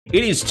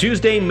It is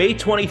Tuesday, May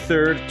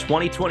 23rd,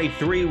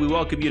 2023. We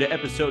welcome you to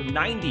episode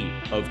 90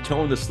 of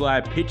Tone the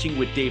Slab Pitching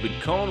with David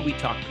Cohn. We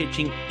talk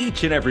pitching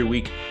each and every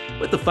week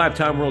with the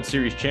five-time World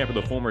Series champion,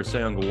 the former Cy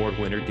Young Award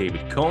winner,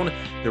 David Cohn,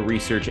 the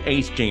research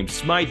ace, James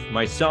Smythe,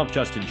 myself,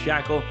 Justin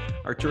Shackle.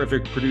 Our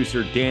terrific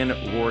producer, Dan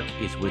Rourke,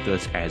 is with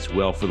us as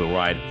well for the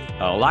ride.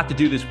 A lot to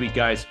do this week,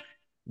 guys.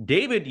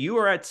 David, you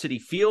are at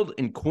Citi Field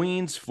in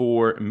Queens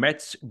for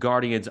Mets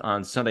Guardians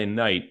on Sunday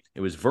night.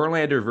 It was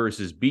Verlander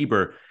versus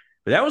Bieber.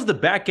 But that was the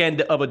back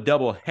end of a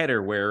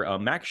doubleheader where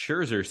Max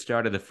Scherzer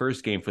started the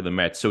first game for the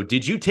Mets. So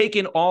did you take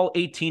in all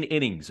 18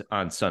 innings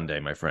on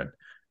Sunday, my friend?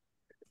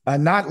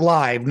 Not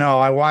live. No,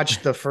 I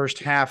watched the first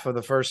half of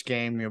the first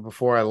game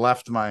before I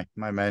left my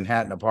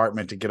Manhattan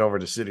apartment to get over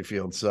to Citi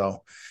Field.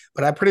 So,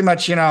 but I pretty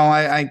much,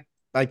 I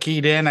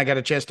keyed in. I got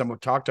a chance to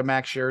talk to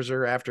Max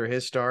Scherzer after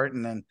his start,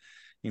 and then,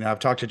 I've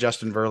talked to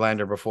Justin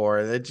Verlander before.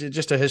 It's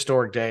just a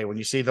historic day when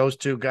you see those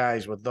two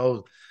guys with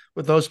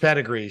those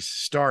pedigrees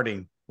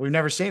starting. We've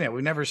never seen it.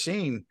 We've never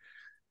seen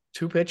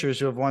two pitchers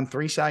who have won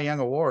 3 Cy Young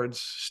Awards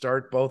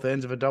start both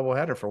ends of a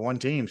doubleheader for one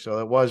team. So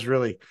it was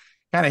really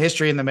kind of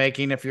history in the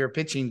making. If you're a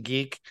pitching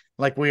geek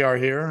like we are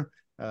here,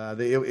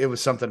 it was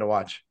something to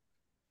watch.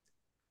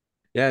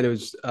 Yeah, and it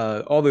was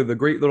all the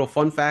great little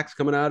fun facts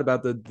coming out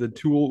about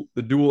the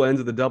dual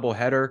ends of the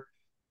doubleheader.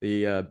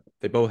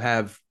 They both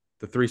have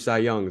the 3 Cy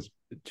Youngs,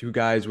 two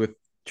guys with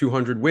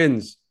 200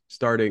 wins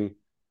starting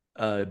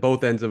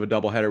both ends of a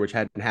doubleheader, which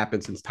hadn't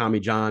happened since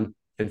Tommy John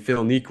and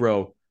Phil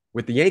Niekro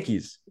with the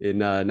Yankees in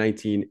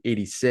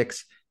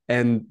 1986.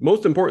 And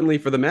most importantly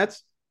for the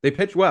Mets, they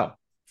pitched well.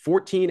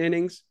 14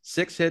 innings,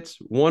 6 hits,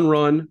 1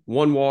 run,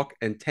 1 walk,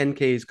 and 10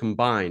 Ks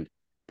combined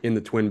in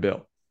the twin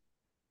bill.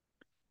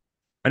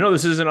 I know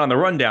this isn't on the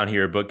rundown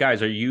here, but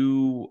guys, are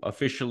you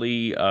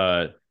officially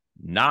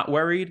not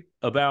worried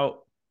about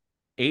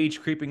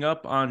age creeping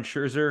up on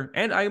Scherzer?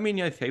 And I mean,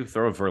 I think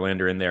throw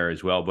Verlander in there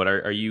as well, but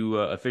are you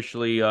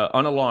officially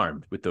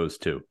unalarmed with those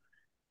two?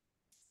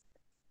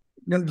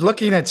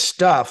 Looking at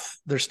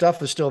their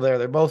stuff is still there.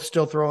 They're both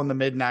still throwing the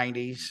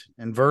mid-90s,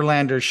 and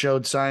Verlander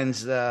showed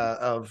signs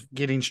of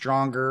getting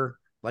stronger,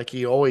 like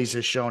he always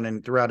has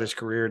shown throughout his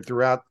career,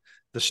 throughout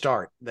the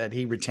start, that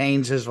he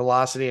retains his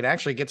velocity and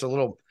actually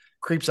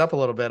creeps up a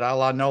little bit, a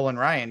la Nolan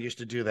Ryan used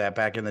to do that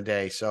back in the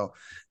day. So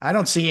I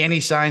don't see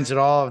any signs at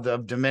all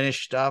of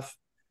diminished stuff.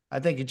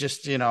 I think it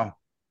just,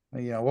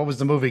 what was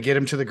the movie? Get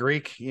him to the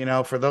Greek.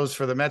 For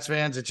the Mets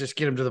fans, it's just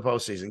get him to the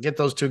postseason. Get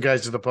those two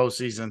guys to the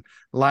postseason,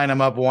 line them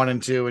up 1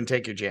 and 2, and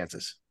take your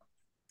chances.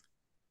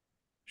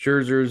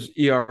 Scherzer's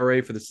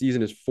ERA for the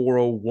season is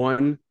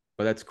 4.01,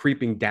 but that's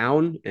creeping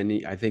down,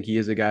 and I think he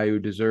is a guy who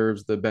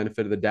deserves the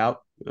benefit of the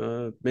doubt.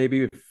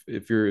 Maybe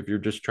if you're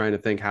just trying to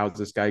think, how's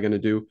this guy going to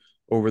do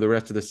over the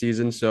rest of the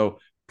season? So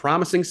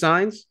promising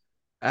signs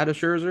out of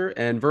Scherzer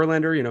and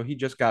Verlander. He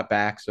just got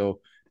back,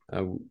 so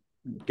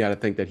got to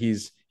think that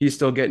he's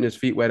still getting his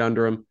feet wet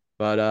under him.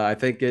 But I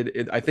think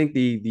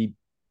the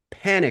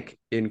panic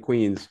in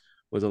Queens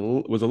was a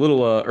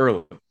little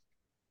early.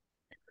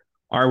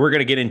 All right, we're going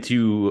to get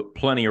into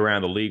plenty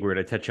around the league. We're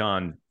going to touch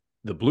on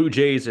the Blue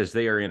Jays as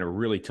they are in a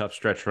really tough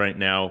stretch right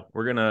now.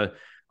 We're going to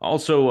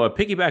also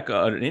piggyback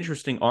an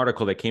interesting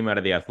article that came out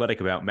of The Athletic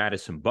about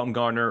Madison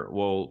Bumgarner.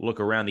 We'll look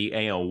around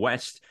the AL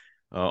West.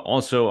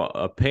 Also,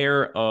 a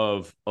pair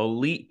of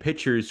elite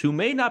pitchers who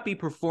may not be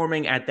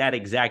performing at that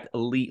exact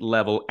elite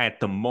level at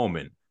the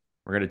moment.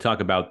 We're going to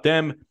talk about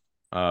them.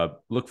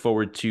 Look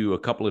forward to a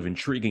couple of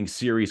intriguing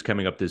series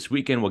coming up this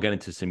weekend. We'll get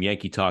into some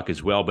Yankee talk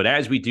as well. But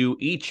as we do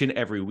each and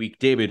every week,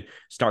 David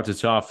starts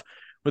us off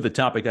with a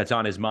topic that's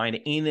on his mind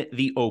in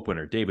the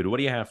opener. David, what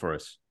do you have for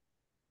us?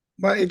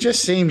 Well, it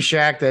just seems,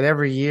 Shaq, that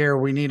every year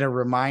we need a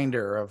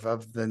reminder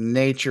of the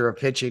nature of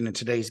pitching in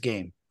today's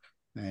game.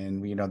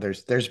 And,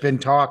 there's been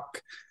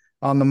talk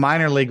on the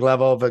minor league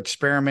level of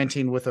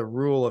experimenting with a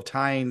rule of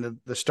tying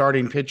the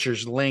starting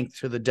pitcher's length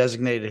to the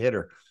designated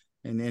hitter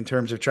in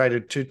terms of try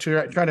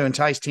to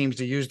entice teams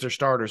to use their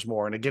starters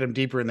more and to get them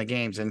deeper in the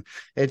games. And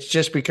it's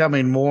just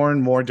becoming more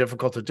and more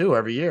difficult to do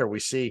every year. We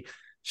see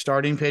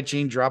starting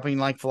pitching dropping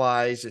like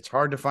flies. It's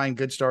hard to find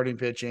good starting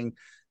pitching.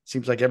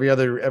 Seems like every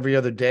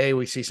other day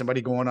we see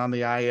somebody going on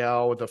the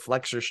IL with a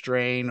flexor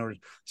strain or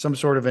some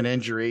sort of an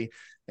injury.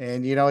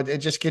 And, it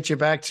just gets you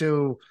back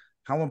to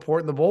how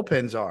important the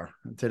bullpens are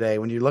today.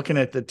 When you're looking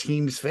at the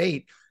team's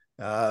fate,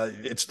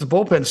 it's the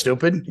bullpen,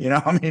 stupid.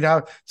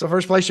 It's the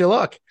first place you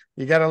look.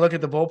 You got to look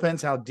at the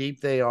bullpens, how deep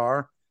they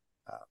are.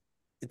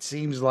 It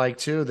seems like,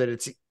 too, that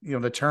it's,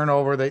 the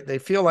turnover, they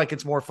feel like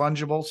it's more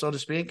fungible, so to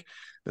speak.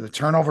 The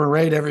turnover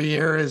rate every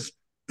year is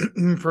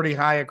pretty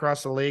high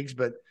across the leagues,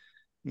 but,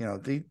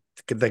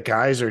 the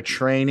guys are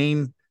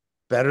training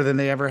better than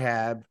they ever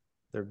have.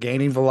 They're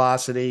gaining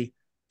velocity.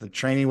 The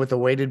training with the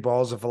weighted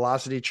balls, the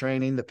velocity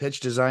training, the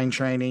pitch design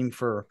training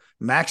for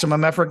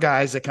maximum effort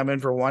guys that come in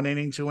for 1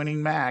 inning, 2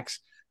 inning max.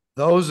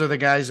 Those are the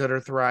guys that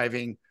are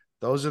thriving.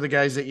 Those are the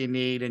guys that you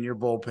need in your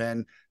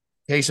bullpen.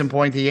 Case in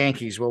point, the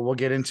Yankees. Well, we'll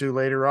get into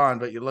later on,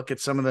 but you look at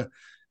some of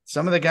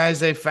the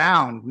guys they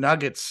found,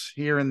 nuggets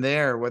here and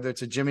there, whether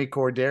it's a Jimmy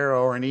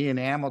Cordero or an Ian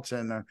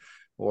Hamilton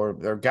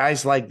or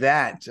guys like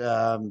that,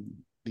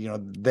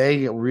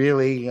 they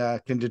really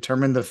can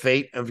determine the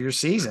fate of your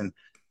season.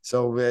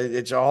 So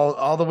it's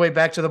all the way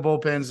back to the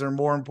bullpens. They're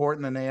more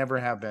important than they ever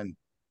have been.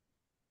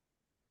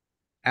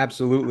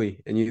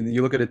 Absolutely. And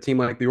you look at a team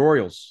like the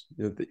Orioles,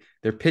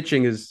 their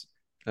pitching is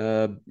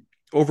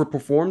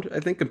overperformed, I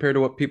think, compared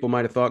to what people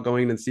might have thought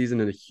going into the season.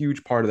 And a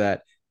huge part of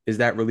that is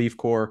that relief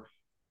core.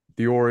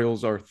 The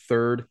Orioles are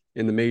third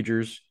in the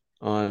majors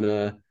on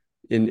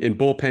in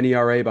bullpen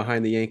ERA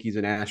behind the Yankees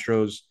and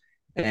Astros.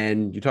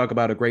 And you talk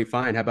about a great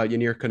find. How about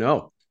Yennier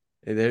Cano?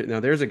 Now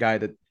there's a guy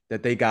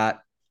that they got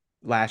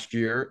last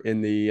year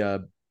in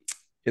the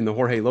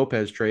Jorge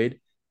Lopez trade,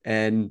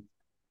 and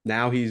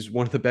now he's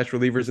one of the best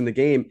relievers in the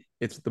game.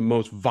 It's the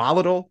most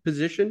volatile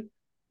position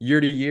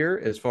year to year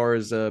as far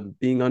as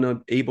being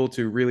unable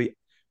to really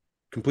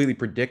completely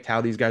predict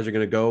how these guys are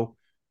going to go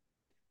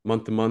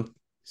month to month,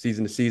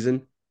 season to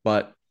season.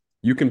 But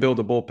you can build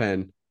a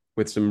bullpen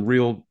with some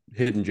real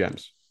hidden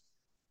gems.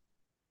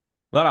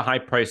 A lot of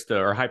high-priced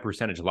or high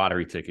percentage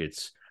lottery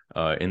tickets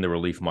in the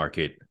relief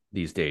market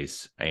these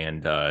days,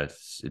 and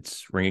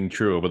it's ringing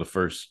true over the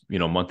first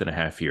month and a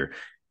half here.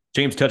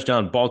 James touched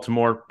on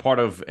Baltimore, part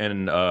of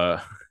an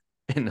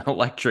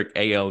electric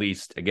AL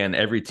East. Again,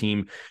 every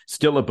team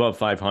still above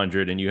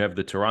 500, and you have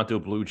the Toronto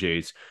Blue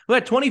Jays, who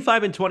at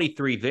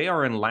 25-23, they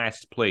are in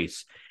last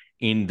place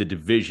in the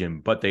division,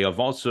 but they have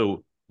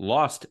also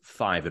lost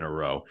 5 in a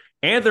row,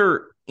 and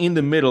they're in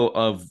the middle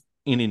of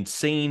an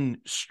insane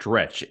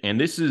stretch, and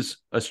this is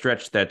a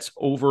stretch that's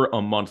over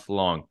a month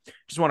long.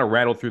 Just want to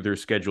rattle through their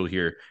schedule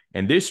here,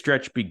 and this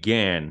stretch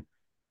began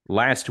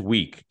last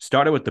week.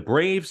 Started with the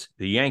Braves,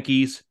 the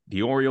Yankees,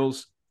 the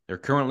Orioles. They're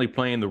currently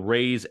playing the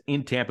Rays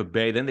in Tampa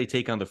Bay. Then they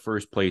take on the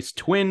first place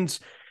Twins.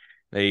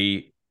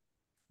 They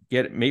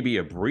get maybe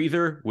a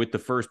breather with the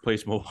first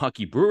place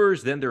Milwaukee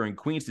Brewers. Then they're in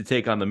Queens to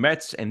take on the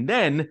Mets, and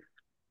then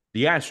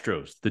the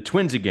Astros, the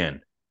Twins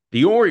again,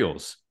 the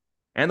Orioles,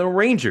 and the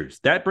Rangers.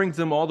 That brings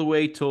them all the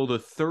way till the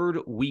third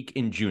week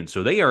in June.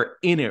 So they are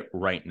in it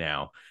right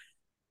now.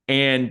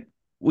 And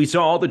we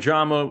saw all the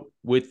drama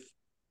with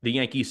the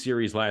Yankee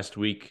series last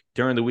week.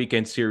 During the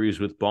weekend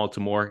series with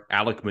Baltimore,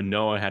 Alek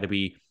Manoah had to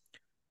be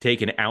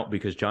taken out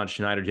because John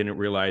Schneider didn't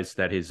realize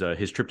that his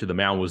trip to the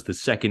mound was the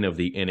second of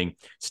the inning.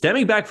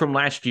 Stemming back from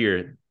last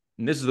year,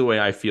 and this is the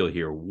way I feel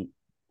here,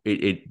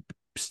 it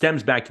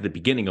stems back to the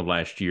beginning of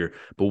last year,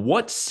 but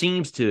what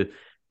seems to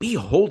be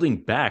holding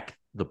back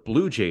the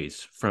Blue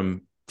Jays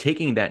from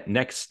taking that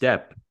next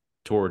step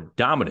toward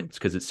dominance?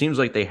 Because it seems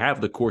like they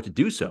have the core to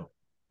do so.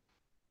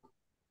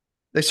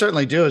 They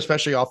certainly do,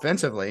 especially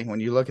offensively.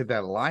 When you look at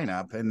that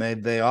lineup, and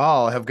they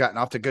all have gotten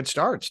off to good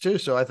starts too.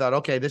 So I thought,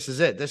 okay, this is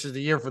it. This is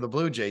the year for the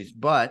Blue Jays.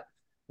 But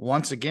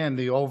once again,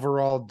 the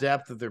overall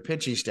depth of their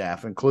pitching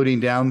staff,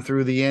 including down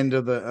through the end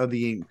of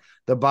the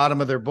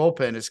bottom of their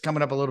bullpen, is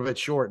coming up a little bit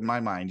short in my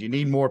mind. You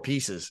need more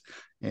pieces.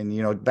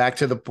 And back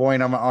to the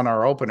point on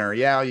our opener,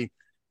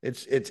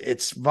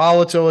 it's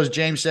volatile, as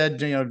James said.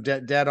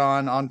 Dead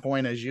on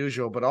point as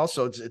usual. But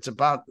also, it's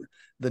about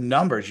the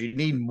numbers. You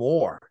need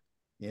more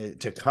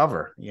to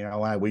cover.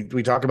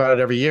 We talk about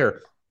it every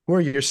year. Who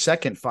are your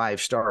second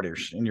 5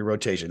 starters in your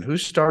rotation?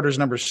 Who's starters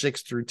number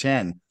 6 through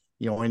 10,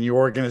 in your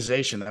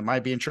organization that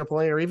might be in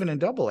AAA or even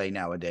in AA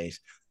nowadays?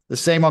 The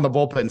same on the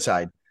bullpen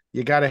side.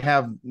 You got to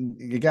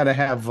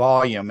have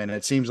volume, and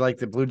it seems like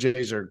the Blue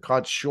Jays are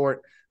caught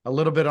short a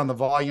little bit on the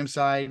volume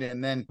side,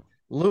 and then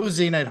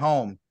losing at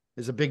home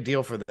is a big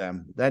deal for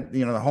them. That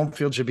the home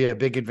field should be a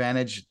big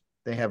advantage.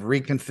 They have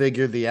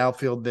reconfigured the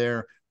outfield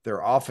there.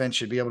 Their offense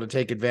should be able to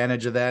take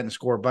advantage of that and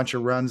score a bunch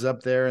of runs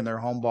up there in their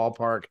home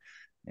ballpark.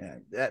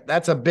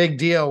 That's a big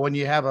deal when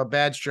you have a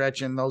bad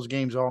stretch, and those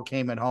games all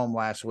came at home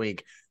last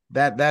week.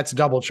 That's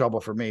double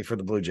trouble for me for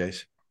the Blue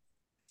Jays.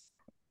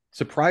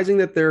 Surprising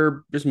that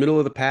they're just middle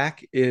of the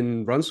pack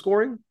in run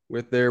scoring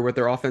with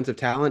their offensive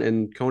talent.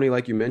 And Coney,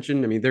 like you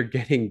mentioned, I mean, they're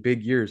getting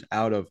big years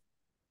out of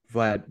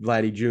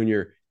Vladdy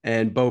Jr.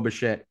 and Bo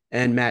Bichette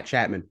and Matt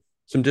Chapman.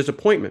 Some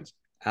disappointments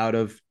out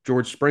of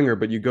George Springer,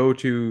 but you go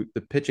to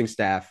the pitching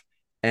staff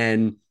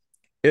and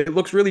it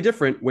looks really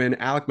different when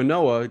Alek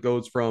Manoah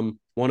goes from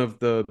one of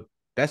the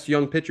best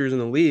young pitchers in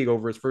the league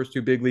over his first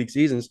 2 big league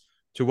seasons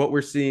to what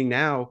we're seeing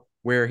now,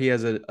 where he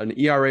has an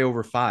ERA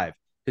over 5.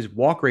 His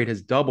walk rate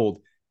has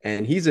doubled,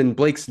 and he's in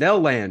Blake Snell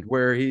land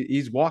where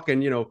he's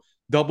walking,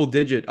 double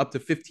digit up to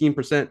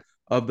 15%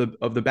 of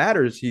the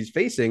batters he's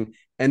facing.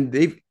 And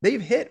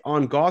they've hit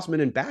on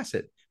Gausman and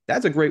Bassett.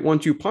 That's a great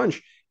 1-2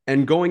 punch.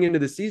 And going into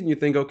the season, you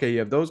think, okay, you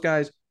have those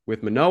guys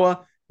with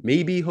Manoah.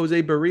 Maybe Jose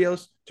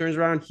Barrios turns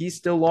around. He's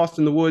still lost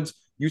in the woods.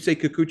 Yusei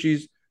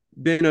Kikuchi's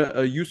been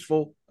a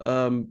useful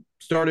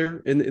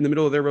starter in the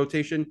middle of their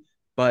rotation,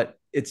 but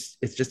it's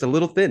just a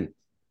little thin.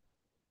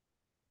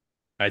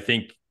 I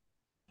think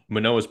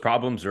Manoah's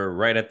problems are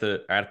right at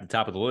the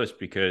top of the list,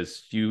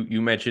 because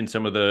you mentioned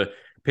some of the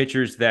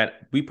pitchers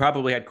that we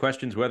probably had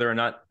questions whether or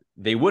not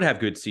they would have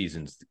good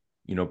seasons.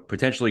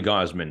 Potentially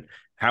Gausman,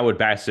 Howard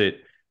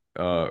Bassett,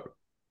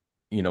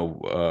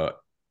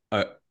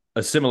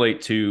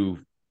 assimilate to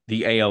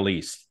the AL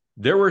East.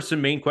 there were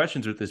some main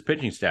questions with this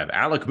pitching staff.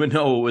 Alek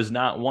Manoah was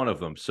not one of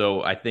them.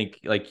 So I think,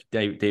 like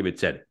David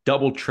said,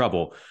 double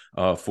trouble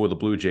for the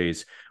Blue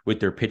Jays with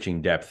their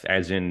pitching depth,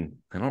 as in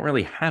they don't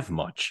really have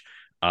much.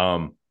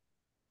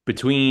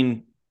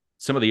 Between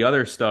some of the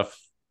other stuff,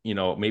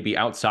 maybe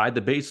outside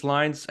the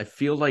baselines, I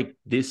feel like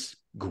this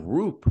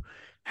group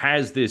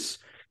has this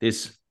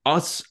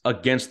us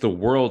against the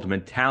world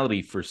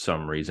mentality for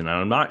some reason. And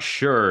I'm not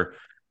sure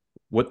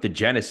what the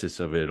genesis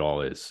of it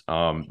all is.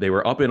 They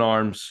were up in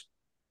arms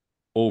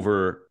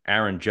over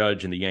Aaron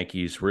Judge and the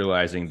Yankees,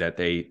 realizing that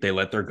they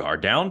let their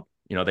guard down.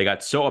 They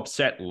got so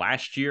upset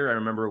last year. I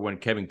remember when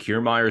Kevin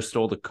Kiermaier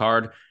stole the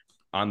card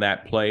on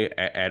that play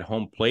at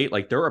home plate.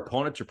 Like, their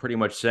opponents are pretty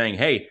much saying,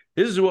 hey,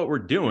 this is what we're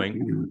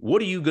doing.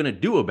 What are you going to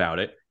do about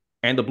it?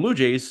 And the Blue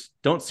Jays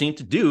don't seem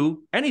to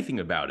do anything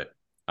about it.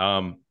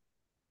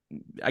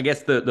 I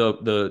guess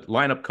the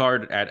lineup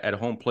card at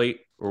home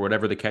plate, or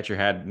whatever the catcher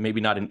had, maybe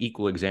not an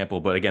equal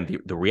example, but again,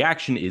 the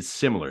reaction is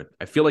similar.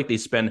 I feel like they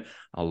spend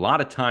a lot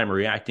of time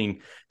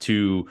reacting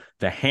to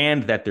the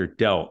hand that they're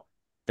dealt,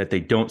 that they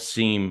don't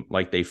seem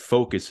like they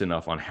focus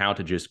enough on how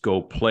to just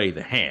go play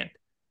the hand.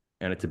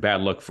 And it's a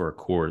bad look for a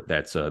core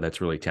that's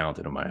really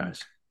talented in my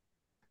eyes.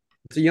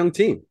 It's a young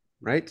team,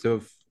 right?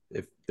 So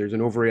if there's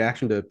an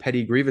overreaction to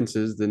petty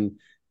grievances, then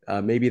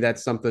maybe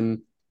that's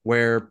something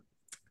where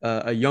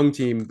a young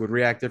team would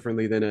react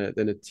differently than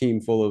a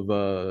team full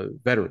of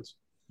veterans.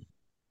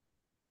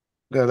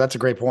 Yeah, that's a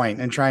great point.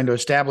 And trying to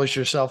establish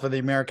yourself in the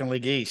American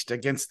League East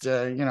against,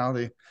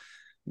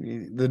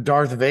 the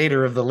Darth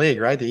Vader of the league,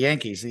 right? The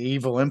Yankees, the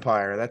evil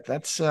empire.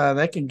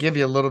 That can give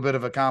you a little bit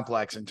of a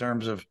complex in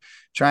terms of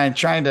trying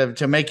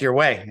to make your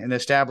way and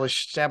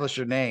establish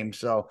your name.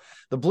 So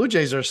the Blue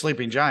Jays are a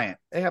sleeping giant.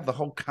 They have the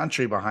whole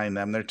country behind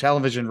them. Their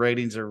television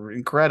ratings are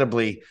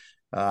incredibly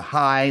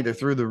high. They're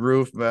through the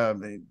roof,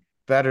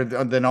 better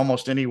than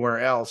almost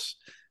anywhere else.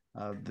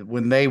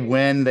 When they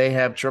win, they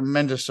have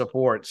tremendous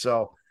support.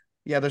 So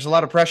yeah, there's a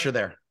lot of pressure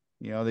there.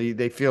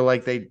 They feel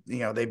like they've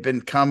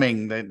been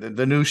coming.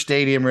 The new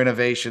stadium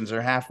renovations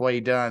are halfway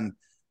done.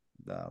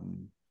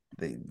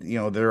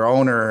 Their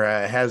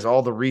owner has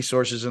all the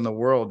resources in the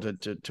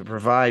world to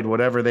provide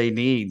whatever they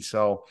need.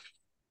 So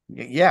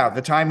yeah,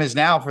 the time is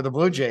now for the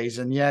Blue Jays,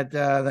 and yet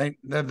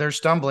they're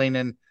stumbling,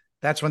 and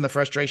that's when the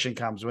frustration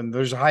comes. When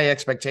there's high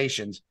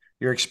expectations,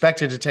 you're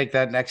expected to take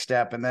that next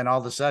step, and then all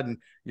of a sudden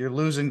you're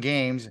losing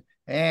games,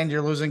 and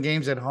you're losing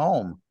games at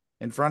home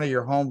in front of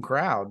your home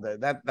crowd.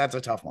 That's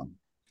a tough one.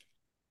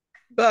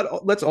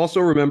 But let's also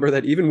remember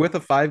that even with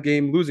a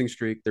 5-game losing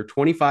streak, they're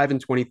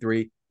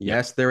 25-23.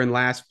 Yes, they're in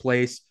last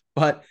place,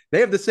 but they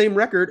have the same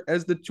record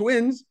as the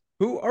Twins,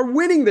 who are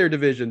winning their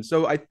division.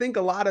 So I think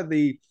a lot of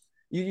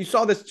you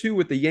saw this too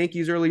with the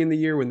Yankees early in the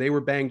year when they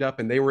were banged up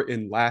and they were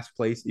in last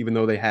place, even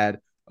though they had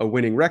a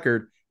winning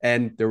record.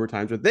 And there were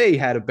times where they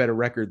had a better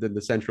record than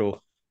the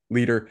central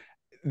leader.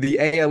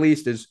 The AL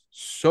East is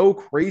so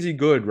crazy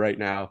good right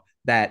now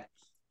that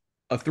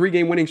a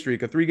 3-game winning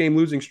streak, a 3-game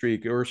losing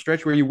streak, or a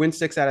stretch where you win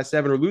 6 out of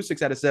 7 or lose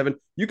 6 out of 7,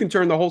 you can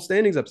turn the whole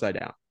standings upside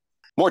down.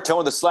 More Toe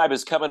in the Slab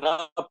is coming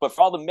up, but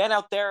for all the men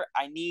out there,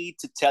 I need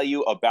to tell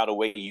you about a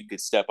way you could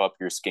step up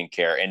your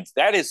skincare. And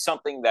that is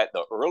something that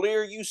the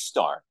earlier you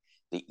start,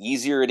 the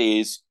easier it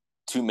is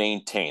to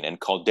maintain. And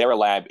Caldera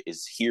Lab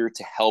is here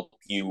to help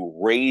you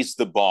raise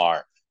the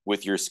bar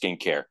with your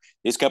skincare.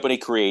 This company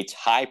creates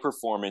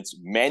high-performance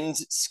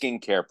men's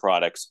skincare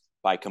products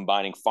by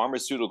combining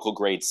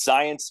pharmaceutical-grade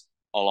science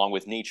along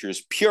with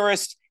nature's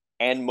purest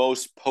and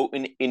most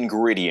potent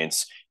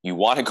ingredients. You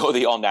want to go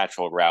the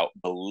all-natural route.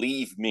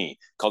 Believe me,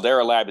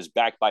 Caldera Lab is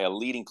backed by a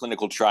leading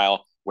clinical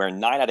trial where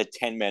 9 out of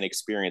 10 men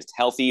experienced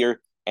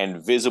healthier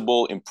and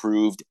visible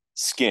improved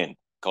skin.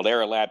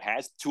 Caldera Lab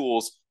has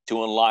tools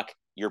to unlock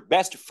your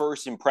best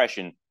first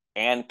impression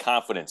and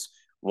confidence.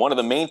 One of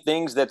the main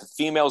things that the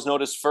females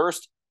notice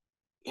first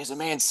is a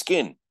man's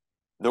skin.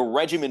 The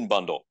Regimen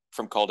Bundle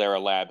from Caldera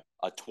Lab,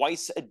 a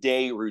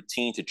twice-a-day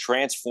routine to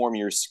transform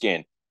your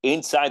skin.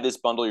 Inside this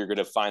bundle, you're going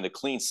to find the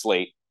Clean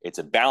Slate. It's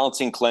a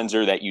balancing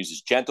cleanser that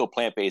uses gentle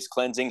plant-based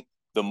cleansing.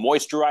 The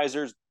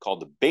moisturizer, called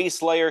the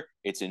base layer,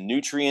 it's a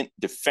nutrient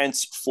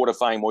defense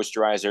fortifying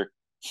moisturizer,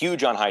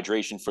 huge on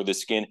hydration for the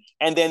skin.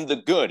 And then the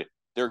Good,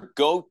 their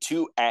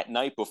go-to at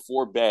night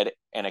before bed,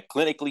 and a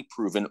clinically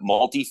proven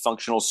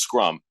multifunctional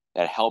scrum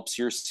that helps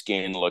your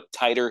skin look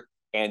tighter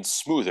and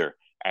smoother,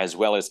 as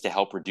well as to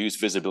help reduce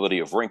visibility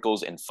of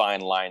wrinkles and fine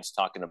lines,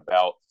 talking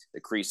about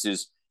the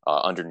creases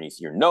underneath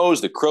your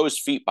nose, the crow's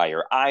feet by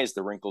your eyes,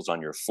 the wrinkles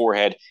on your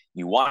forehead.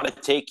 You want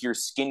to take your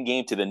skin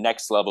game to the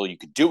next level. You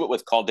could do it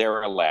with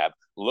Caldera Lab.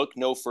 Look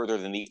no further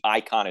than the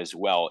icon as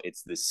well.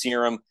 It's the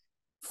serum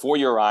for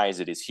your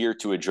eyes. It is here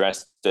to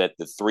address the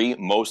 3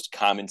 most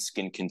common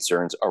skin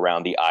concerns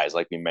around the eyes.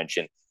 Like we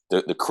mentioned,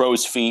 the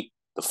crow's feet,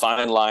 the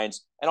fine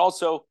lines, and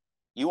also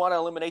you want to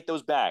eliminate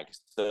those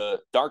bags, the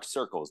dark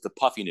circles, the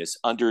puffiness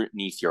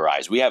underneath your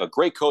eyes. We have a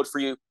great code for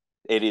you.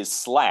 It is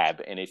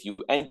SLAB, and if you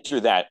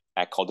enter that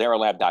at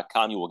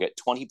calderalab.com, you will get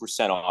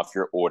 20% off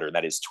your order.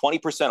 That is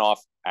 20%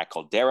 off at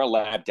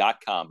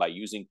calderalab.com by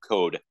using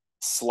code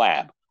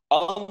SLAB,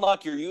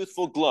 Unlock your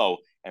youthful glow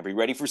and be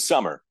ready for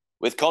summer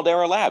with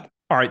Caldera Lab.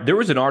 All right, there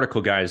was an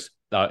article, guys,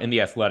 in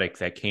The Athletic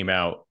that came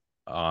out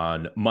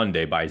on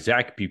Monday by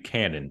Zach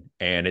Buchanan,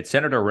 and it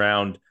centered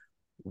around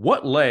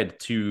what led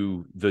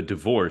to the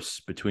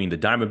divorce between the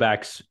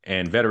Diamondbacks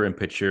and veteran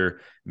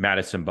pitcher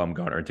Madison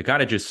Bumgarner. And to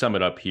kind of just sum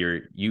it up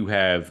here, you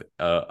have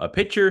a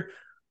pitcher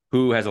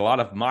who has a lot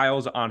of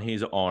miles on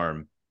his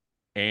arm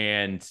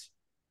and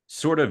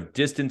sort of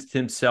distanced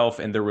himself,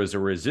 and there was a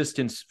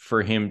resistance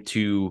for him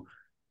to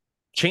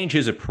change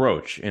his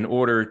approach in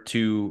order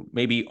to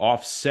maybe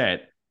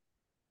offset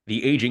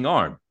the aging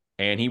arm.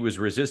 And he was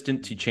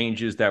resistant to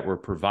changes that were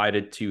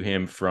provided to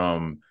him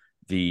from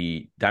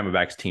the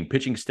Diamondbacks team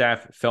pitching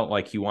staff. Felt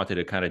like he wanted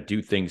to kind of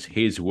do things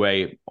his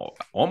way.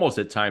 Almost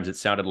at times it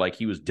sounded like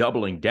he was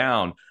doubling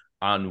down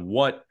on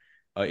what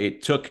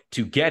it took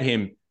to get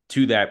him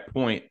to that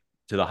point,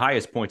 to the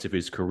highest points of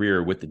his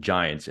career with the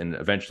Giants. And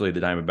eventually the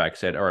Diamondbacks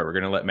said, all right, we're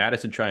going to let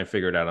Madison try and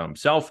figure it out on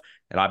himself.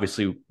 It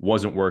obviously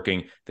wasn't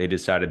working. They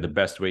decided the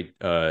best way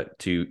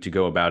to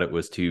go about it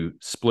was to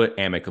split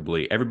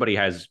amicably. Everybody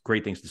has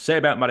great things to say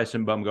about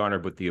Madison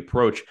Bumgarner, but the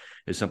approach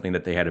is something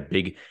that they had a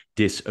big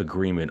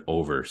disagreement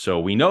over. So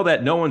we know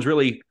that no one's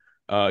really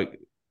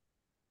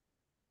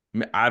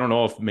I don't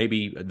know if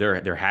maybe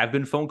there have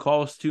been phone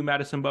calls to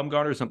Madison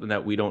Bumgarner, something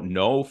that we don't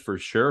know for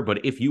sure.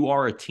 But if you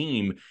are a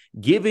team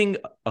giving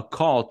a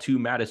call to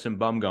Madison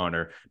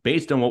Bumgarner,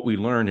 based on what we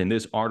learned in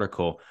this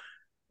article,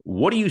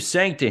 what are you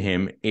saying to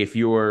him if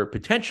you're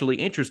potentially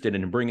interested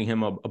in bringing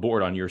him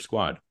aboard on your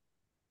squad?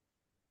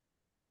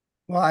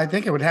 Well, I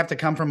think it would have to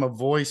come from a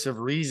voice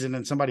of reason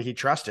and somebody he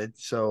trusted.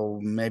 So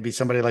maybe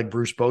somebody like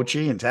Bruce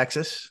Bochy in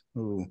Texas,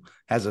 who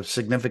has a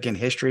significant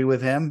history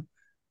with him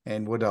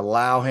and would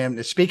allow him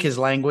to speak his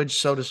language,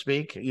 so to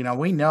speak. You know,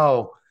 we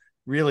know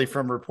really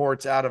from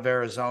reports out of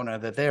Arizona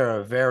that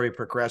they're a very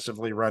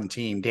progressively run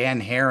team.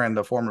 Dan Herron,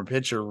 the former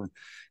pitcher,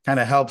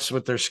 kind of helps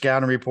with their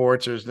scouting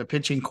reports. There's the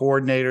pitching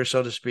coordinator,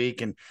 so to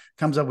speak, and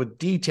comes up with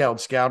detailed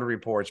scouting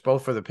reports,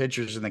 both for the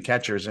pitchers and the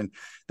catchers. And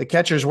the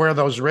catchers wear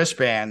those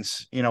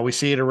wristbands. You know, we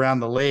see it around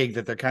the league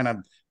that they're kind of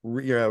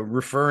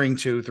referring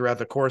to throughout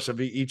the course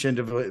of each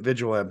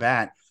individual at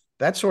bat.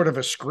 That's sort of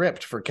a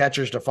script for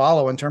catchers to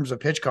follow in terms of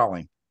pitch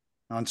calling.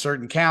 On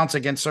certain counts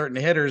against certain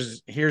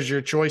hitters, here's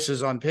your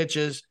choices on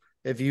pitches.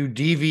 If you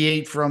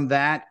deviate from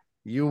that,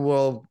 you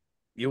will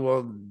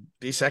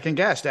be second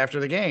guessed after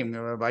the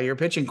game by your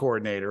pitching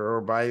coordinator or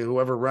by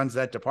whoever runs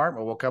that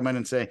department. Will come in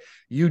and say,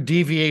 you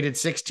deviated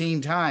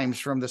 16 times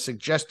from the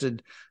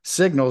suggested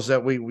signals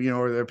that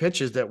or the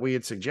pitches that we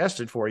had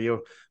suggested for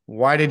you.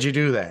 Why did you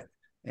do that?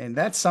 And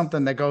that's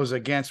something that goes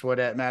against what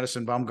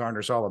Madison Bumgarner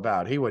is all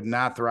about. He would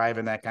not thrive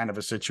in that kind of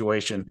a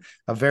situation.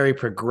 A very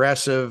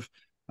progressive,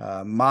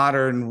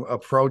 modern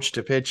approach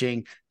to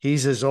pitching.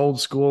 He's as old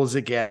school as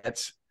it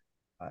gets.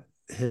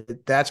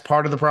 That's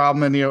part of the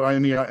problem in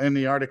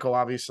the article,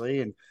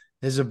 obviously, and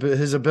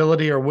his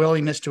ability or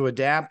willingness to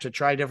adapt, to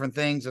try different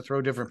things, to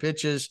throw different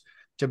pitches,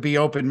 to be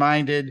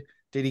open-minded.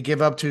 Did he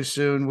give up too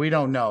soon? We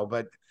don't know.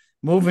 But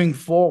moving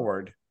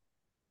forward,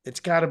 it's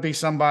got to be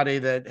somebody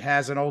that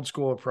has an old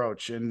school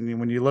approach. And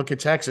when you look at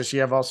Texas, you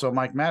have also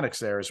Mike Maddox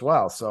there as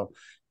well. So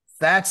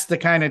that's the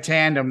kind of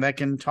tandem that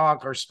can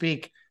talk or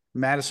speak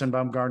Madison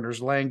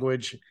Bumgarner's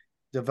language,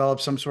 develop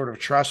some sort of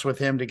trust with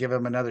him to give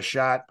him another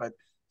shot. But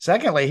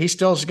secondly, he's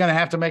still going to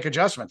have to make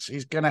adjustments.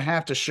 He's going to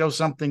have to show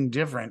something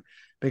different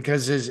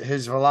because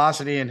his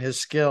velocity and his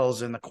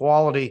skills and the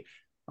quality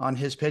on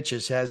his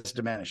pitches has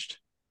diminished.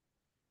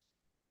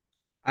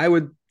 I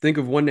would think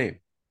of one name,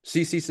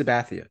 CC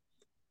Sabathia.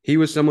 He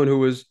was someone who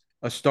was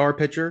a star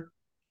pitcher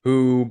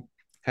who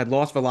had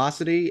lost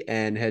velocity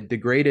and had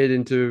degraded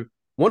into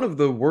one of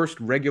the worst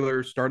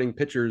regular starting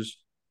pitchers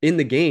in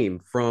the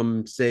game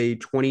from, say,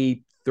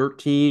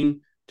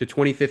 2013 to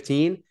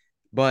 2015.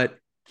 But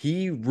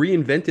he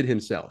reinvented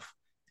himself.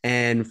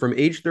 And from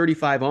age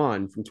 35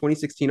 on, from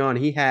 2016 on,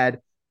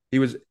 he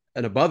was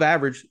an above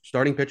average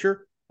starting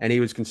pitcher, and he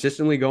was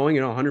consistently going,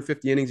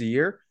 150 innings a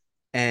year.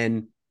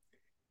 And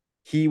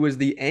he was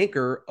the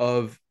anchor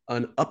of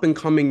an up and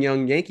coming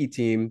young Yankee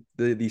team,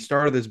 the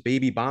start of this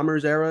baby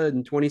Bombers era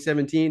in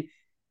 2017.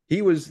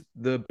 He was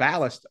the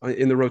ballast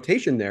in the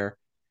rotation there.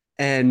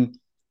 And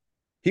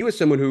he was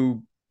someone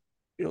who,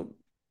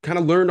 kind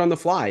of learned on the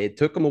fly. It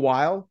took him a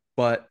while,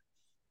 but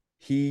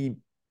he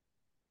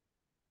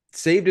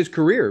saved his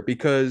career,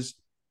 because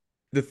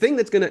the thing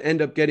that's going to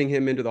end up getting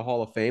him into the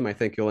Hall of Fame, I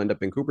think he'll end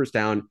up in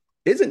Cooperstown,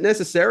 isn't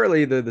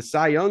necessarily the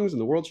Cy Youngs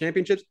and the World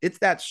Championships. It's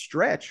that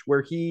stretch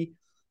where he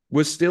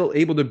was still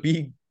able to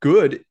be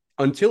good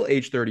until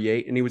age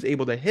 38, and he was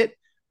able to hit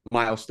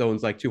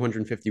milestones like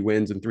 250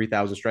 wins and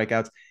 3,000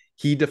 strikeouts.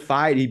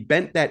 He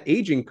bent that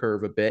aging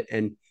curve a bit,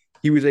 and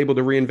he was able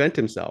to reinvent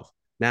himself.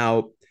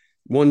 Now,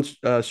 one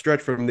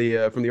stretch from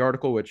the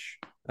article, which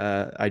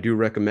I do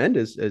recommend,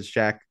 as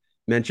Shaq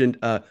mentioned,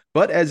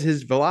 but as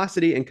his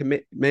velocity and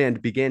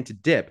command began to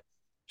dip,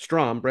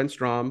 Brent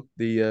Strom,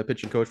 the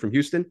pitching coach from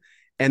Houston,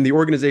 and the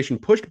organization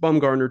pushed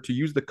Bumgarner to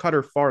use the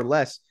cutter far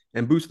less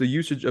and boost the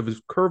usage of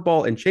his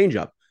curveball and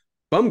changeup.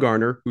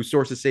 Bumgarner, who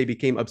sources say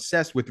became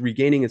obsessed with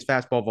regaining his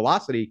fastball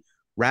velocity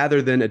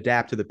rather than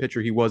adapt to the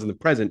pitcher he was in the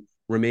present,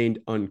 remained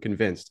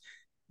unconvinced.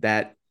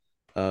 That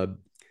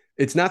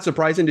it's not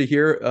surprising to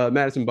hear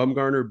Madison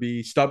Bumgarner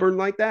be stubborn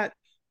like that,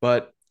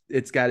 but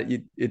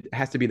it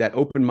has to be that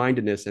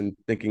open-mindedness and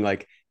thinking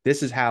like,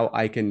 this is how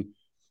I can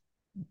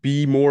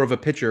be more of a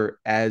pitcher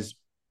as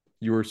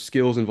your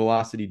skills and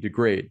velocity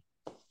degrade.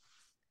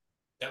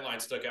 That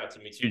line stuck out to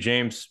me too,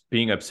 James.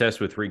 Being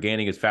obsessed with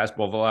regaining his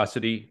fastball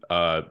velocity,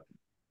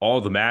 all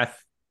the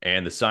math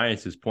and the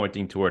science is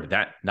pointing toward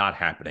that not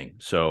happening.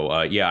 So,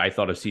 I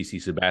thought of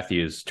CC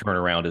Sabathia's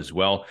turnaround as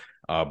well.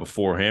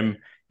 Before him,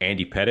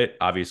 Andy Pettitte.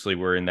 Obviously,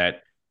 we're in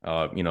that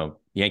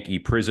Yankee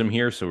prism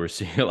here, so we're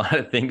seeing a lot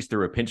of things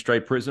through a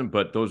pinstripe prism.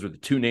 But those are the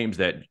two names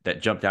that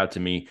jumped out to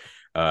me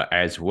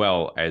as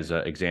well as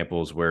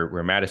examples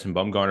where Madison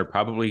Bumgarner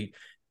probably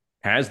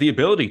has the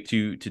ability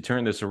to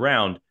turn this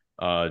around.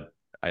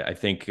 I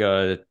think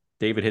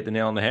David hit the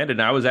nail on the head,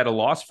 and I was at a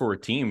loss for a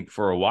team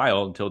for a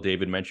while until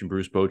David mentioned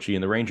Bruce Bochy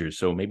and the Rangers.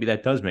 So maybe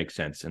that does make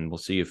sense, and we'll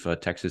see if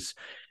Texas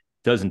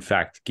does in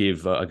fact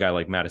give a guy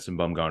like Madison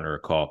Bumgarner a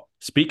call.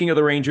 Speaking of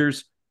the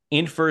Rangers,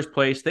 in first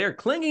place, they are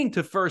clinging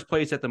to first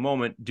place at the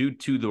moment due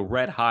to the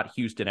red-hot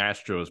Houston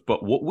Astros.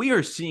 But what we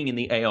are seeing in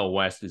the AL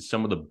West is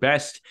some of the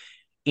best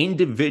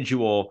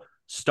individual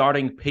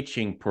starting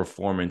pitching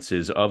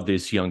performances of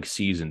this young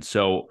season.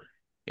 So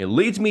it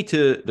leads me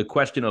to the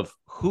question of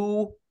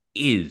who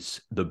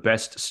is the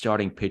best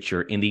starting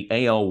pitcher in the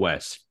AL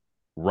West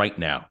right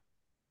now?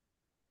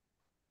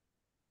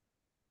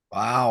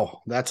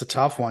 Wow, that's a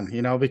tough one,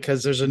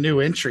 because there's a new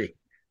entry.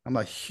 I'm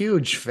a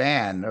huge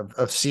fan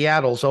of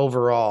Seattle's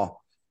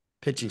overall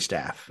pitching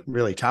staff,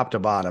 really top to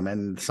bottom,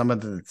 and some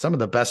of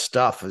the best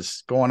stuff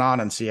is going on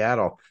in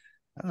Seattle.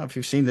 I don't know if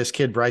you've seen this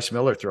kid Bryce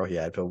Miller throw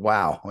yet, but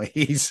wow,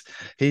 he's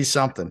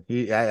something.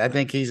 I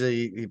think he's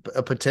a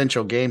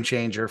potential game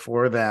changer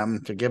for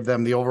them to give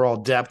them the overall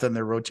depth in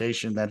their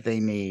rotation that they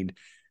need.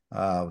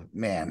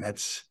 Man,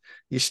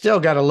 you still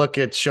got to look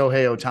at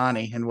Shohei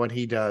Ohtani and what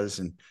he does,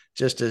 and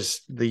just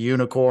as the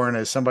unicorn,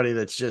 as somebody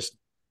that's just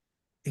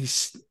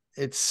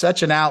it's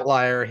such an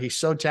outlier. He's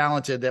so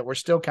talented that we're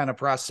still kind of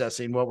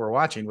processing what we're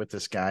watching with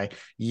this guy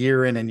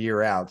year in and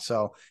year out.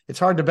 So it's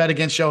hard to bet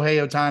against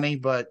Shohei Ohtani,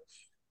 but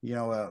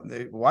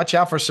watch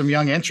out for some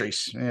young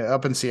entries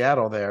up in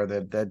Seattle there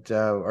that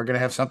are going to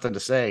have something to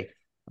say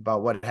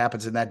about what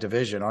happens in that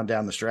division on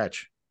down the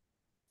stretch.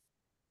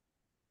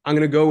 I'm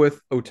going to go with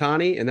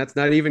Ohtani, and that's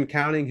not even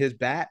counting his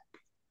bat.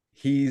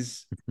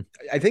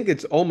 I think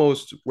it's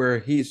almost where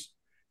he's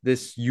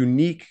this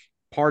unique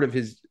part of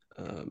his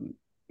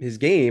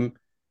game.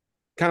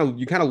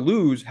 You kind of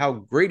lose how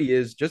great he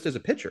is just as a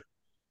pitcher.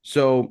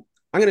 So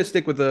I'm going to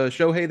stick with the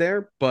Shohei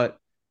there, but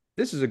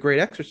this is a great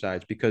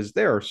exercise because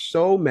there are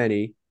so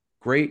many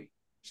great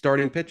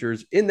starting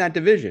pitchers in that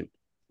division.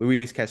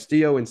 Luis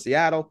Castillo in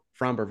Seattle,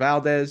 Framber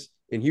Valdez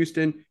in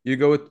Houston. You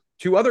go with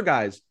two other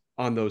guys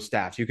on those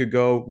staffs. You could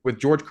go with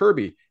George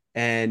Kirby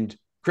and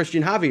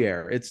Christian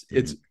Javier.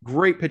 It's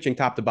great pitching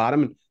top to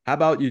bottom. And how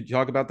about you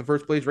talk about the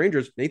first place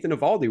Rangers, Nathan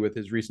Eovaldi with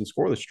his recent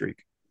scoreless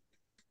streak?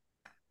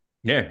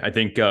 Yeah, I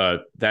think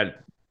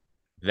that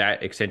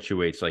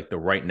accentuates like the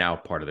right now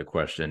part of the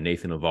question.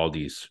 Nathan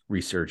Eovaldi's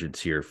resurgence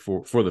here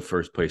for the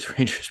first place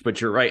Rangers.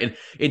 But you're right, and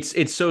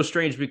it's so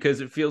strange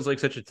because it feels like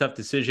such a tough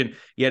decision.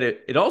 Yet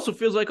it also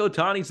feels like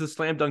Ohtani's the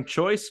slam dunk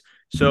choice.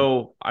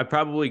 So I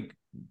probably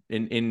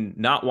in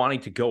not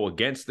wanting to go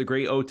against the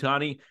great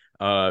Ohtani,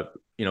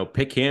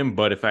 pick him.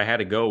 But if I had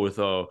to go with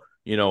a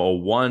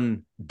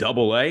 1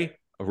 AA,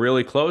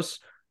 really close,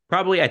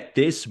 probably at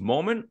this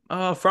moment,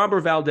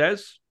 Framber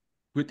Valdez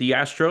with the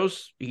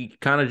Astros. He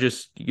kind of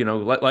just,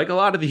 like a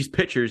lot of these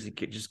pitchers, he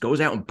just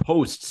goes out and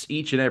posts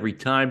each and every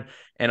time.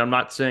 And I'm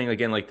not saying,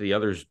 again, like the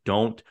others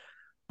don't,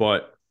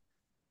 but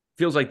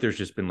feels like there's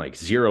just been like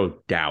zero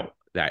doubt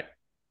that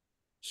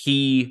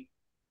he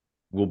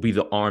will be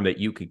the arm that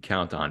you could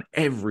count on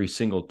every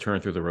single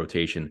turn through the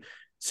rotation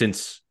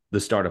since the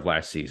start of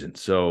last season.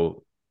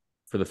 So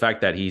for the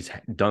fact that he's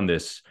done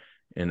this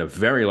in a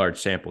very large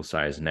sample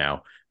size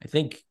now, I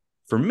think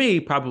for me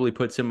probably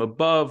puts him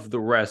above the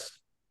rest,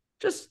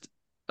 just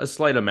a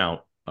slight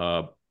amount,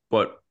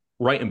 but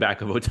right in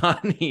back of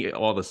Ohtani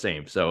all the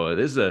same. So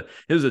this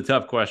is a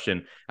tough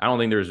question. I don't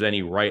think there's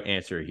any right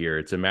answer here.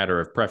 It's a matter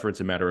of preference,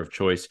 a matter of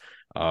choice.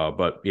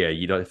 But yeah,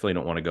 you definitely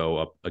don't want to go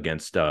up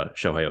against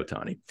Shohei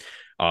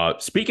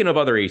Ohtani. Speaking of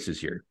other aces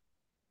here,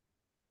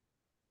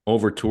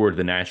 over toward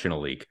the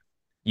National League,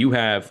 you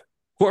have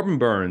Corbin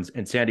Burnes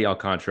and Sandy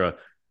Alcantara.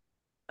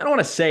 I don't want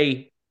to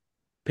say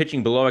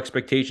pitching below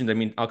expectations. I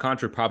mean,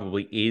 Alcantara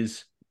probably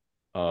is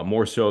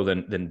more so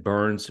than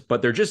Burnes,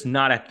 but they're just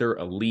not at their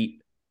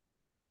elite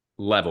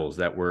levels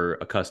that we're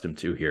accustomed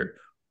to here.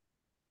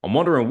 I'm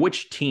wondering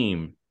which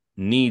team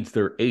needs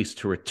their ace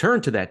to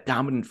return to that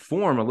dominant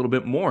form a little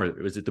bit more.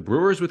 Is it the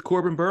Brewers with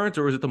Corbin Burnes,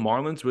 or is it the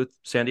Marlins with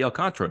Sandy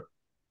Alcantara?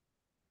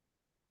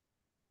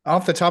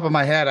 Off the top of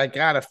my head, I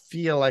gotta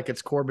feel like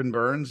it's Corbin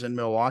Burnes in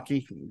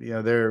Milwaukee.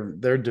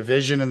 Their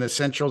division in the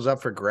Central's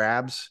up for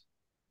grabs.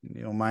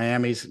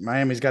 Miami's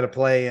got to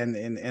play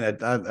in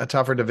a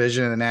tougher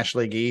division in the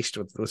National League East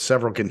with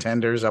several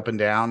contenders up and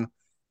down.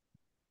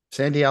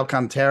 Sandy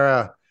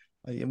Alcantara,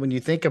 when you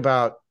think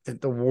about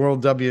the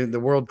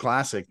World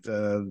Classic,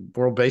 the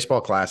World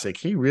Baseball Classic,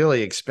 he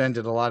really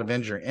expended a lot of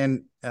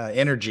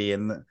energy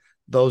in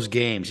those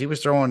games. He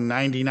was throwing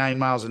 99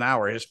 miles an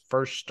hour his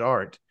first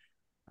start.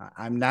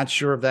 I'm not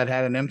sure if that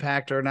had an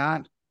impact or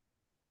not,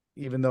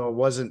 even though it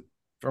wasn't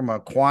from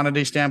a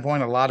quantity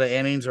standpoint, a lot of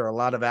innings or a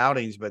lot of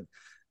outings. But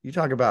you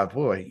talk about,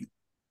 boy,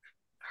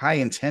 high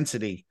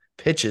intensity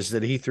pitches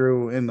that he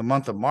threw in the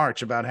month of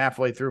March, about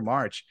halfway through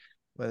March.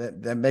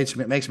 But that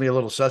makes me a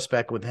little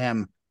suspect with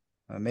him.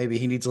 Maybe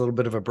he needs a little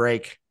bit of a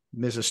break,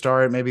 miss a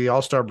start. Maybe the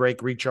All-Star break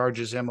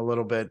recharges him a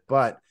little bit.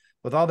 But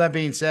with all that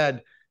being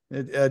said,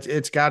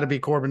 it's got to be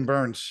Corbin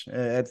Burnes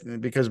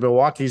because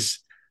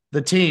Milwaukee's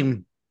the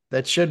team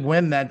that should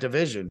win that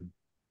division,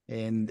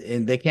 and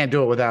they can't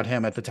do it without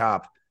him at the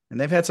top. And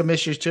they've had some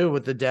issues too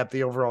with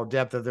the overall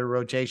depth of their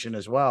rotation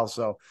as well.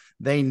 So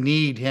they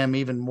need him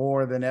even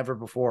more than ever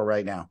before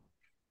right now.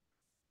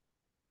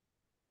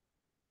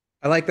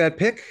 I like that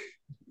pick.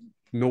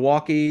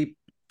 Milwaukee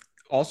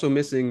also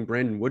missing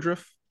Brandon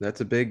Woodruff. That's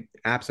a big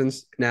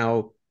absence.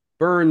 Now,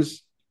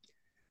 Burnes,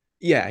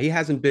 yeah, he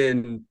hasn't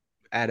been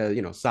at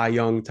a Cy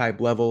Young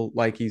type level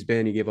like he's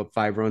been. He gave up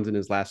 5 runs in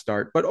his last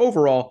start. But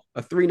overall,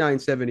 a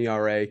 3.97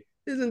 ERA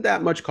isn't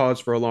that much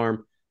cause for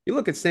alarm. You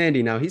look at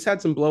Sandy now, he's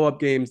had some blow-up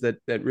games that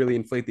really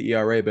inflate the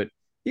ERA, but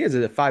he has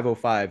a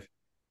 5.05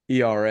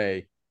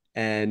 ERA.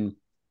 And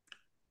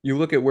you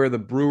look at where the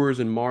Brewers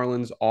and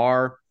Marlins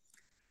are,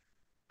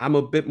 I'm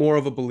a bit more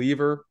of a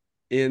believer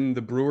in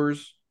the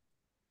Brewers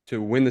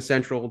to win the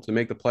Central, to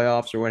make the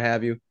playoffs or what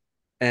have you.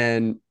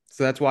 And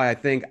so that's why I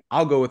think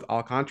I'll go with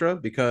Alcantara,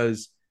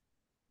 because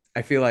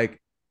I feel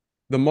like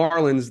the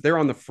Marlins, they're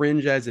on the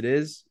fringe as it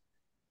is,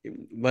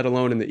 let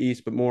alone in the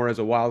East, but more as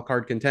a wild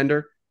card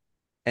contender.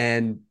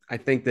 And I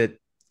think that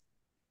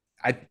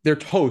they're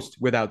toast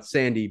without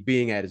Sandy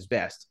being at his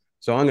best.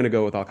 So I'm going to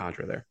go with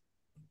Alcantara there.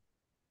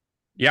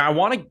 Yeah, I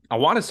want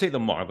to say the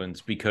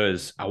Marlins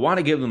because I want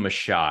to give them a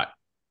shot,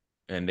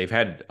 and they've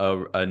had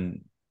a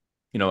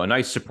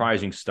nice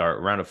surprising start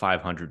around a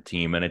 500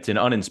 team, and it's an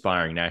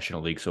uninspiring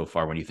National League so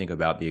far when you think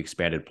about the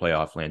expanded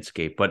playoff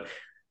landscape. But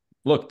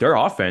look, their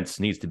offense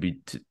needs to be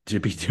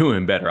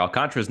doing better.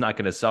 Alcantara's not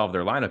going to solve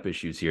their lineup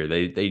issues here.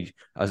 They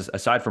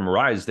aside from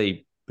Arise,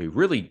 they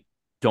really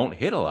don't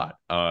hit a lot.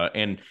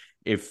 And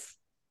if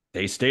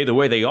they stay the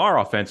way they are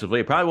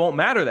offensively, it probably won't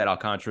matter that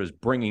Alcantara is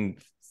bringing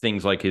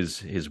things like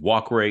his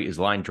walk rate, his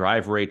line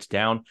drive rates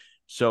down.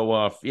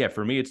 So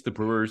for me, it's the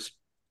Brewers.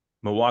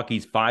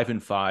 Milwaukee's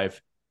 5-5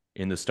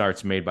 in the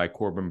starts made by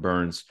Corbin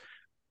Burnes.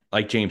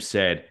 Like James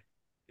said,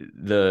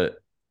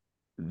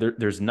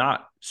 there's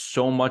not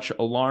so much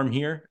alarm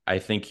here. I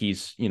think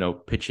he's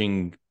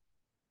pitching.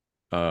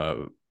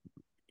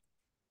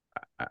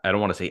 I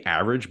don't want to say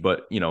average,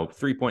 but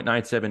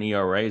 3.97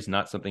 ERA is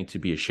not something to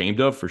be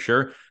ashamed of for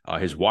sure.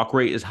 His walk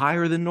rate is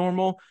higher than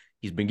normal.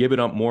 He's been giving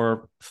up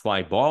more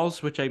fly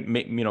balls, which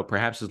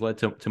perhaps has led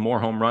to more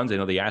home runs. I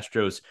know the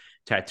Astros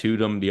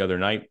tattooed him the other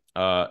night.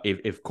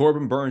 If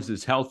Corbin Burnes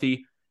is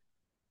healthy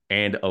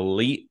and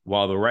elite,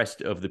 while the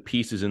rest of the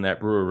pieces in that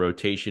Brewer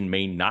rotation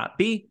may not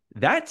be,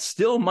 that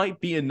still might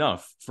be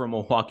enough for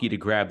Milwaukee to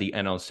grab the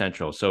NL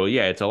Central. So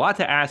yeah, it's a lot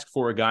to ask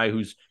for a guy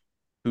who's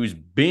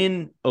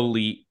been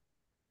elite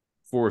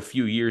for a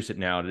few years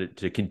now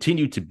to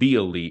continue to be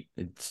elite.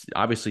 It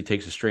obviously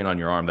takes a strain on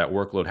your arm. That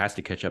workload has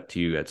to catch up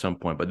to you at some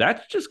point, but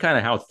that's just kind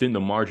of how thin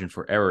the margin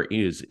for error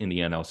is in the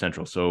NL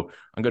Central. So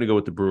I'm going to go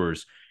with the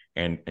Brewers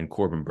and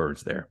Corbin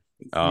Burnes there.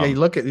 You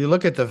look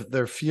at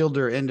their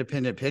fielder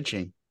independent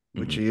pitching,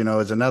 which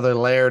is another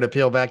layer to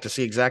peel back to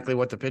see exactly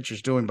what the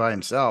pitcher's doing by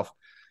himself.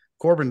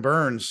 Corbin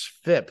Burnes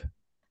FIP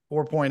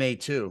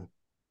 4.82.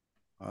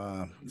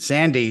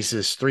 Sandy's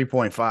is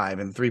 3.5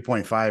 and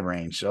 3.5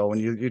 range. So when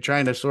you're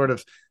trying to sort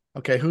of,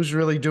 okay, who's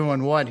really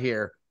doing what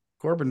here?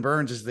 Corbin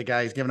Burnes is the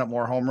guy who's giving up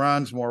more home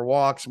runs, more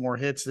walks, more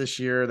hits this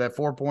year. That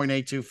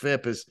 4.82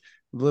 FIP is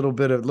a little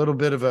bit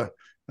of a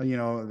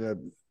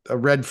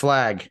red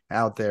flag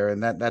out there,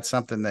 and that's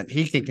something that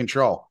he can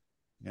control.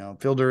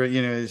 Fielder,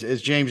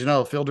 as James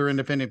knows, fielder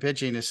independent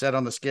pitching is set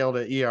on the scale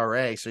to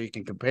ERA, so you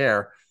can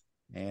compare.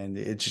 And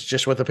it's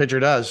just what the pitcher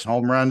does: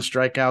 home runs,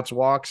 strikeouts,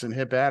 walks, and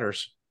hit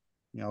batters.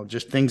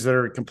 Just things that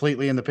are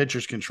completely in the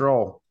pitcher's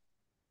control.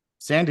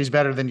 Sandy's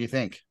better than you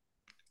think.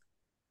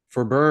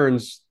 For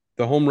Burnes,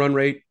 the home run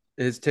rate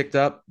is ticked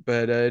up,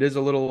 but it is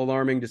a little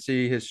alarming to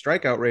see his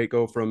strikeout rate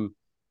go from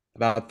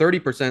about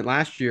 30%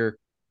 last year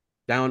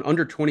down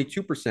under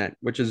 22%,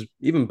 which is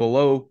even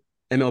below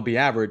MLB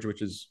average,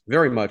 which is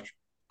very much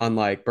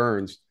unlike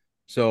Burnes.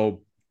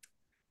 So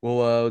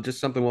we'll just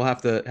something we'll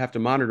have to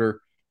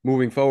monitor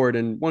moving forward.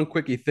 And one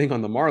quickie thing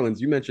on the Marlins,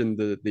 you mentioned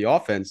the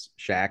offense,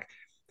 Shaq.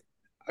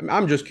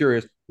 I'm just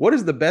curious, what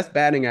is the best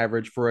batting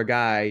average for a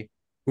guy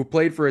who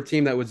played for a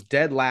team that was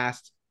dead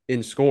last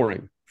in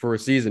scoring for a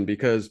season?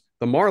 Because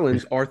the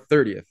Marlins are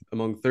 30th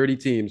among 30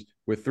 teams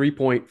with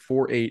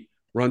 3.48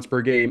 runs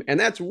per game. And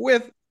that's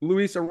with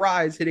Luis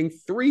Arraez hitting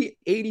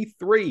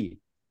 383.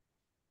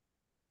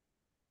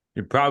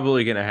 You're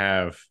probably going to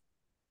have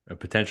a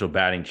potential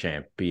batting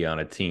champ be on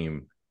a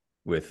team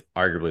with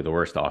arguably the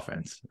worst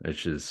offense. It's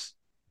just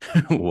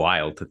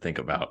wild to think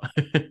about.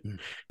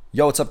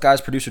 Yo, what's up,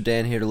 guys? Producer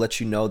Dan here to let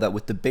you know that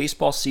with the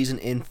baseball season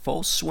in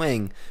full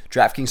swing,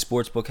 DraftKings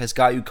Sportsbook has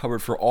got you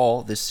covered for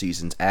all this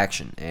season's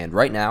action. And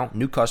right now,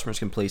 new customers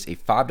can place a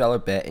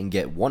 $5 bet and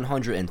get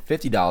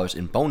 $150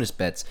 in bonus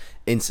bets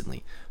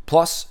instantly.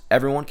 Plus,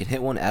 everyone can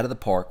hit one out of the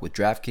park with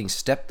DraftKings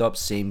stepped-up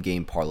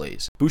same-game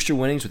parlays. Boost your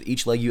winnings with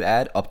each leg you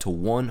add up to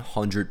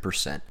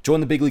 100%. Join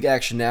the big league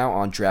action now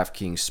on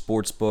DraftKings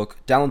Sportsbook.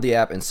 Download the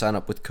app and sign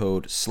up with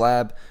code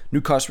SLAB.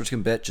 New customers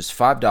can bet just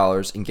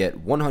 $5 and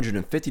get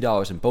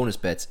 $150 in bonus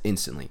bets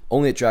instantly.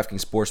 Only at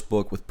DraftKings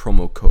Sportsbook with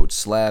promo code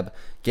SLAB.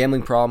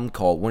 Gambling problem?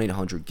 Call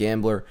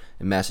 1-800-GAMBLER.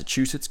 In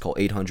Massachusetts, call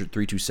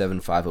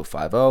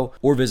 800-327-5050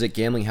 or visit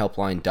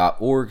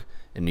gamblinghelpline.org.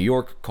 In New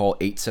York, call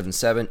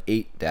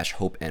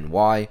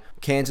 877-8-HOPE-NY.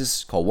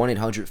 Kansas, call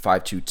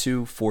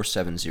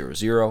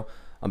 1-800-522-4700.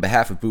 On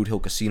behalf of Boot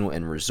Hill Casino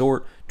and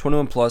Resort,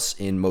 21 plus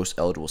in most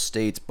eligible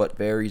states, but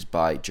varies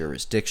by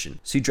jurisdiction.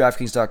 See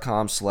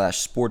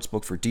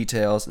DraftKings.com/sportsbook for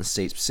details and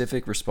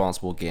state-specific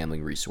responsible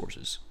gambling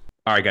resources.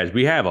 All right, guys,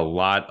 we have a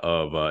lot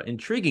of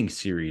intriguing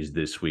series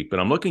this week,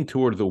 but I'm looking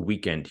toward the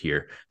weekend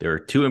here. There are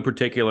two in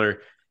particular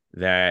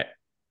that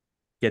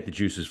get the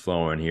juices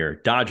flowing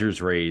here.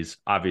 Dodgers-Rays,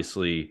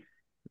 obviously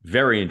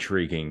very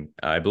intriguing.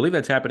 I believe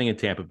that's happening in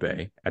Tampa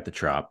Bay at the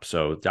Trop.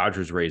 So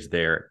Dodgers-Rays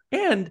there.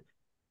 And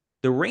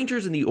the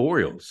Rangers and the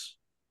Orioles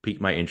piqued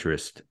my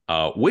interest.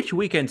 Which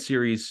weekend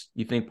series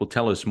you think will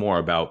tell us more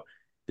about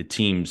the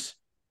teams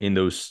in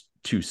those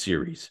two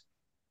series?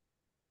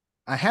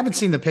 I haven't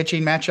seen the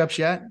pitching matchups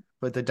yet,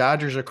 but the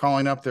Dodgers are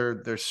calling up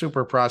their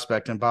super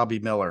prospect in Bobby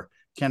Miller.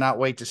 Cannot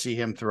wait to see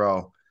him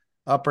throw.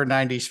 Upper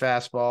 90s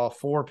fastball,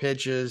 4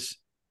 pitches,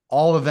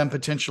 all of them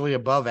potentially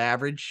above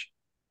average.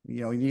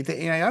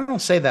 I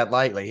don't say that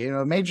lightly.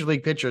 Major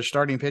league pitcher,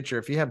 starting pitcher,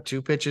 if you have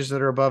 2 pitches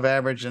that are above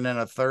average and then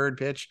a third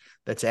pitch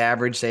that's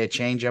average, say a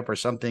changeup or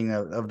something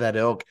of that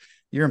ilk,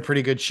 you're in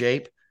pretty good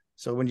shape.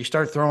 So when you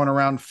start throwing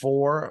around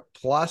 4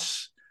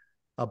 plus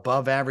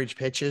above average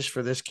pitches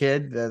for this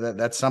kid,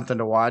 that's something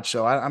to watch.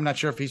 So I'm not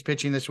sure if he's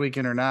pitching this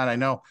weekend or not. I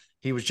know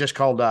he was just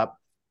called up.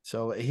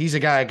 So he's a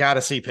guy I got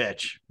to see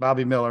pitch.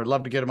 Bobby Miller,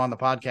 love to get him on the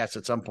podcast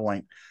at some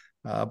point.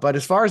 But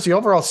as far as the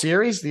overall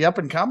series, the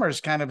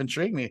up-and-comers kind of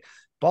intrigue me.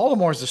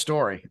 Baltimore's the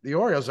story. The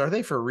Orioles, are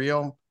they for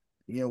real?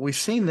 We've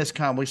seen this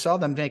come. We saw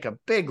them make a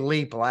big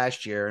leap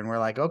last year, and we're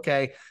like,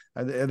 okay,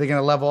 are they going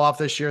to level off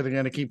this year? They're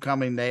going to keep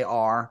coming. They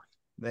are.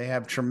 They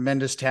have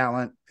tremendous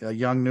talent, a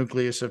young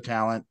nucleus of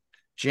talent.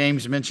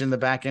 James mentioned the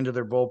back end of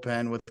their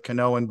bullpen with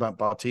Cano and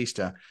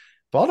Bautista.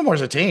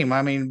 Baltimore's a team.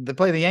 I mean, they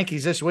play the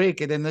Yankees this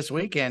week and then this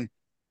weekend.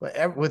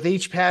 But with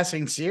each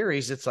passing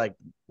series, it's like,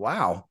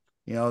 wow,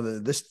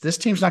 this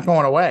team's not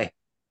going away.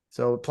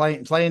 So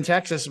playing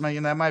Texas,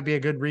 that might be a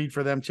good read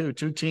for them too.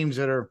 2 teams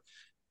that are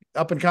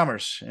up and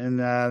comers and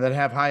that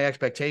have high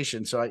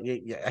expectations. So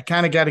I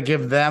kind of got to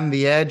give them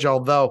the edge,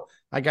 although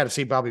I got to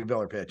see Bobby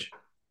Miller pitch.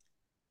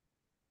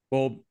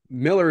 Well,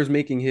 Miller is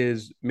making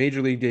his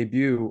major league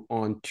debut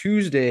on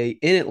Tuesday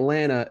in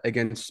Atlanta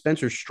against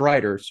Spencer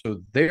Strider.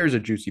 So there's a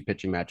juicy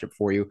pitching matchup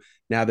for you.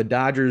 Now, the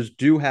Dodgers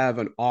do have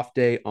an off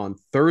day on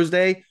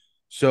Thursday.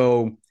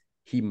 So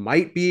he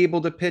might be able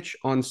to pitch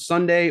on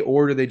Sunday,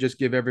 or do they just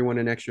give everyone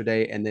an extra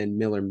day and then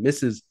Miller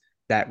misses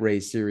that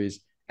Rays series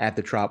at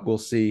the Trop? We'll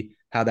see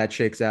how that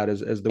shakes out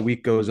as the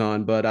week goes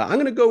on. But I'm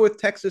going to go with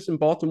Texas and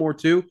Baltimore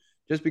too,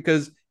 just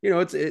because,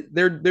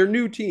 they're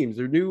new teams.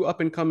 They're new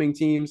up-and-coming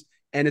teams,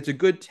 and it's a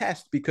good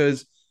test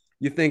because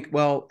you think,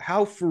 well,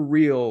 how for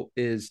real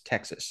is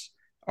Texas?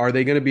 Are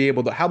they going to be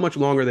able to – how much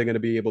longer are they going to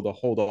be able to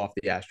hold off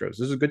the Astros?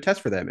 This is a good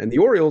test for them. And the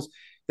Orioles,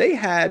 they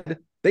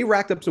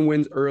racked up some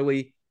wins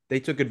early. They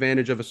took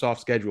advantage of a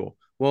soft schedule.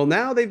 Well,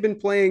 now they've been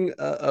playing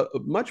a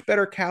much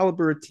better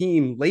caliber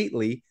team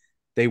lately.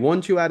 They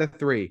won 2 out of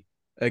 3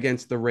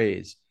 against the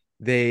Rays.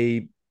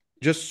 They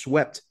just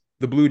swept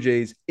the Blue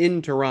Jays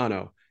in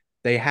Toronto.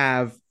 They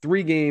have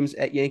 3 games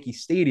at Yankee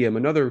Stadium,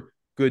 another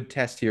good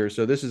test here.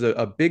 So this is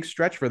a big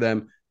stretch for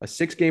them, a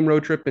 6-game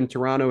road trip in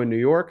Toronto and New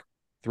York,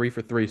 3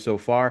 for 3 so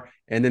far.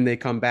 And then they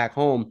come back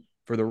home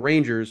for the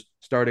Rangers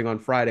starting on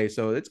Friday.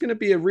 So it's going to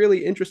be a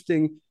really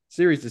interesting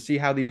series to see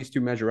how these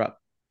two measure up.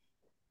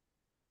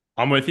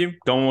 I'm with you.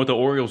 Going with the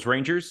Orioles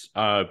Rangers.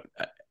 I'm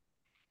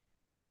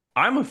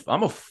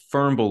a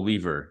firm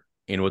believer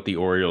in what the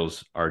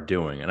Orioles are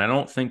doing, and I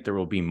don't think there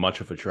will be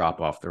much of a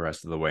drop off the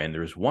rest of the way. And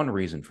there's one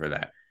reason for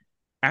that.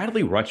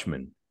 Adley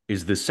Rutschman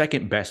is the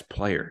second best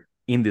player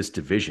in this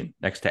division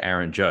next to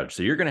Aaron Judge.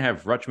 So you're going to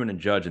have Rutschman and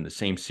Judge in the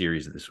same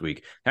series this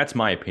week. That's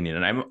my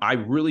opinion, and I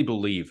really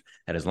believe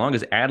that as long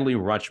as Adley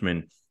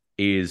Rutschman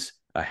is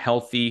a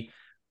healthy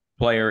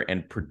player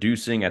and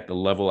producing at the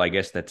level, I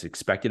guess, that's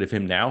expected of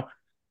him now,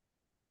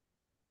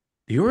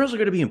 the Orioles are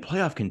going to be in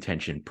playoff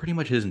contention pretty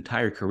much his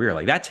entire career.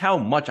 Like, that's how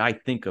much I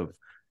think of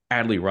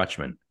Adley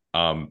Rutschman.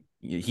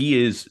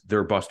 he is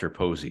their Buster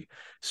Posey.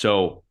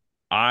 So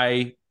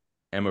I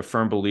am a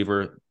firm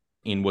believer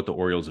in what the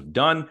Orioles have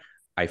done.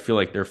 I feel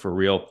like they're for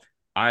real.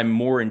 I'm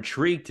more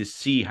intrigued to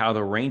see how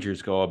the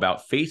Rangers go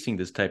about facing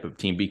this type of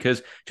team,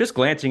 because just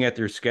glancing at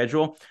their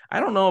schedule, I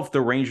don't know if the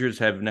Rangers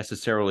have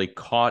necessarily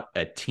caught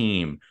a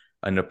team,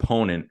 an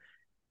opponent,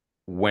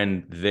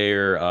 when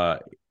they're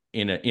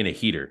in a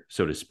heater,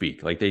 so to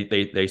speak. Like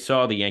they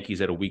saw the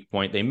Yankees at a weak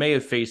point. They may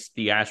have faced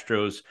the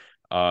Astros,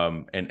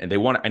 and they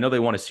won. I know they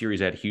won a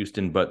series at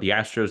Houston, but the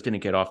Astros didn't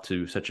get off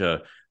to such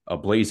a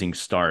blazing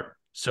start.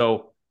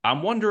 So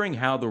I'm wondering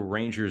how the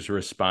Rangers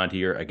respond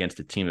here against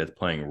a team that's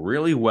playing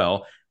really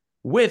well,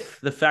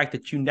 with the fact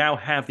that you now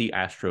have the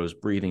Astros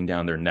breathing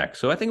down their neck.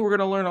 So I think we're going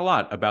to learn a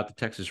lot about the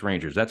Texas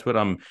Rangers. That's what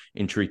I'm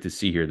intrigued to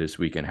see here this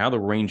weekend, how the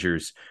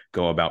Rangers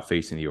go about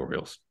facing the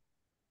Orioles.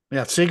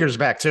 Yeah, Seager's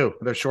back too,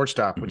 their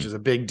shortstop, which is a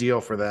big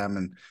deal for them,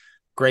 and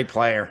great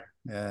player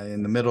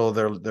in the middle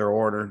of their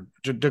order.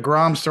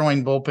 DeGrom's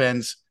throwing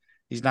bullpens.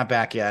 He's not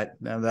back yet.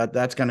 Now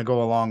that's going to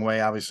go a long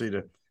way, obviously,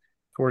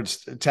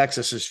 towards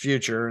Texas's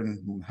future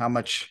and how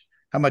much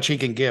he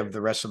can give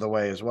the rest of the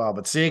way as well.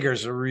 But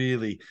Seager's a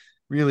really,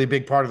 really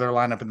big part of their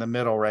lineup in the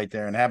middle right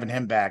there, and having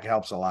him back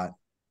helps a lot.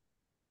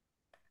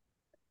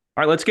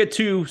 All right, let's get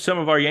to some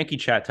of our Yankee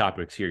chat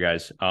topics here,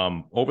 guys.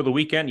 Over the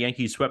weekend,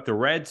 Yankees swept the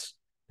Reds.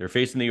 They're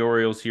facing the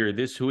Orioles here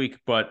this week,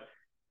 but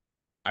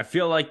I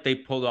feel like they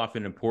pulled off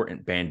an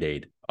important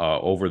Band-Aid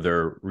over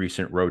their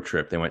recent road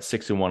trip. They went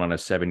 6-1 on a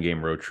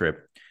 7-game road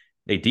trip.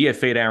 They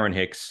DFA'd Aaron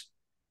Hicks.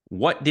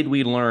 What did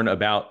we learn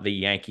about the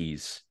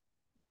Yankees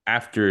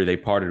after they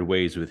parted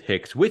ways with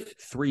Hicks with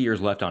 3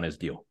 years left on his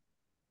deal?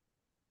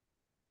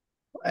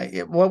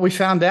 What we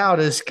found out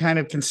is kind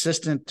of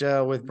consistent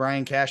with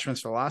Brian Cashman's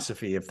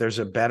philosophy. If there's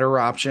a better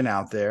option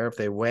out there, if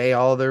they weigh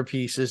all their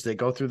pieces, they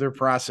go through their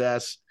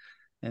process,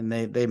 and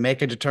they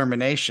make a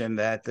determination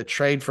that the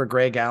trade for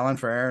Greg Allen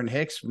for Aaron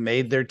Hicks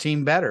made their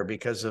team better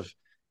because of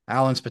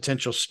Allen's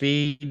potential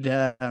speed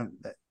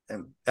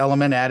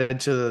element added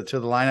to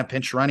the lineup,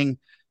 pinch running,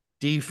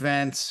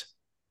 defense,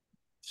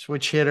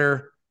 switch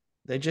hitter.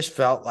 They just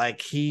felt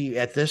like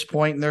at this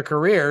point in their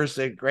careers,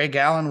 that Greg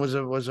Allen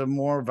was a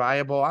more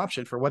viable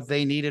option for what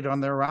they needed on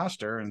their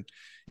roster. And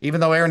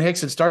even though Aaron Hicks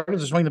had started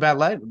to swing the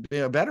bat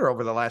better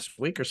over the last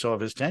week or so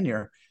of his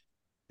tenure,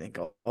 I think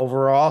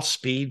overall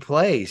speed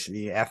plays,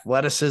 the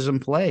athleticism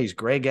plays.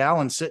 Greg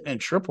Allen sitting in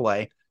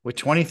AAA with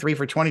 23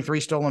 for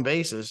 23 stolen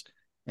bases,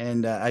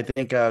 and I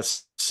think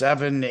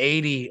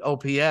 780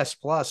 OPS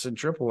plus in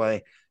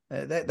AAA.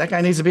 That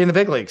guy needs to be in the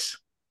big leagues.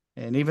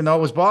 And even though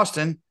it was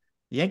Boston,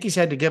 the Yankees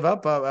had to give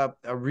up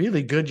a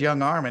really good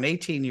young arm, an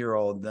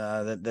 18-year-old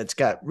that's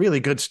got really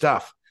good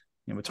stuff.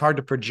 It's hard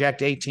to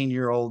project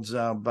 18-year-olds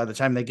by the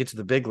time they get to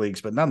the big leagues,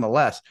 but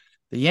nonetheless,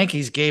 the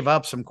Yankees gave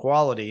up some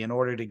quality in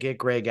order to get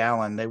Greg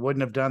Allen. They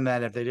wouldn't have done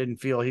that if they didn't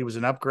feel he was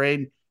an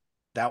upgrade.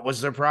 That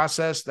was their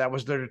process. That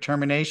was their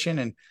determination.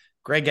 And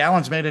Greg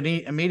Allen's made an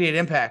immediate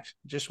impact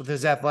just with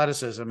his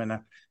athleticism. And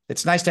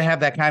it's nice to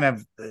have that kind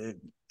of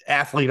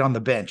athlete on the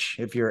bench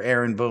if you're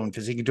Aaron Boone,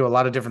 because he can do a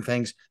lot of different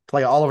things,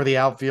 play all over the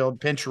outfield,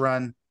 pinch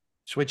run,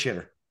 switch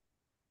hitter.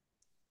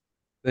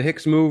 The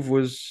Hicks move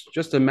was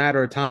just a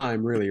matter of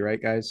time, really, right,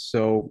 guys?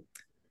 So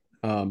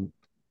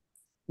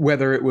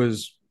whether it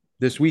was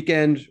this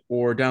weekend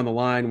or down the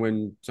line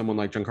when someone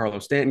like Giancarlo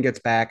Stanton gets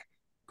back,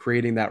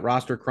 creating that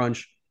roster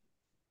crunch,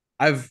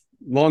 I've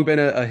long been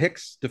a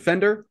Hicks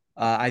defender.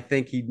 I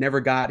think he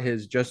never got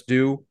his just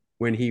due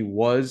when he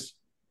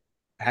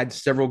had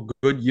several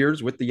good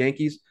years with the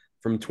Yankees.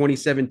 From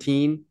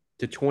 2017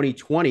 to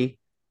 2020,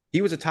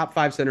 he was a top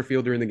 5 center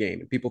fielder in the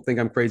game. People think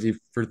I'm crazy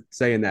for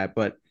saying that,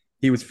 but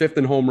he was 5th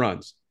in home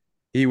runs.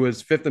 He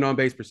was 5th in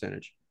on-base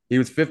percentage. He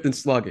was 5th in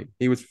slugging.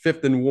 He was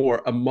 5th in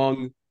WAR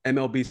among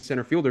MLB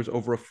center fielders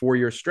over a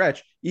 4-year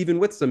stretch, even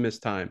with some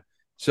missed time.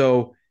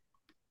 So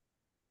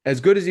as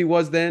good as he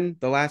was then,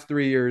 the last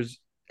 3 years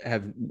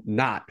have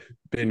not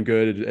been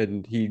good,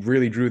 and he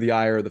really drew the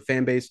ire of the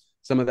fan base.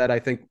 Some of that I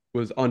think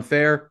was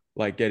unfair,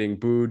 like getting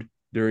booed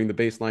during the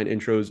baseline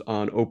intros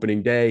on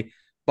opening day.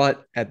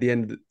 But at the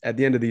end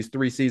of these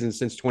 3 seasons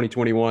since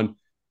 2021,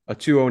 a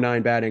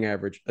 209 batting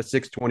average, a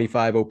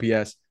 625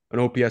 OPS, an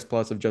OPS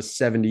plus of just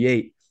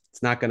 78.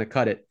 It's not going to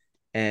cut it.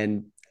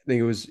 And I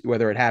think it was,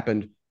 whether it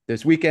happened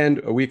this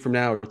weekend, a week from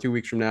now, or 2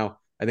 weeks from now,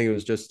 I think it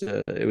was just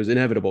it was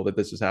inevitable that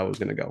this is how it was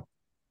going to go.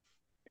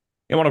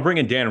 I want to bring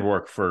in Dan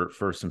Rourke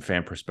for some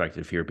fan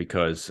perspective here,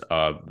 because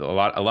a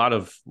lot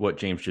of what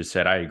James just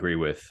said, I agree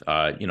with.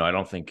 I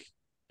don't think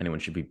anyone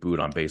should be booed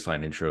on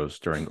baseline intros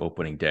during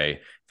opening day.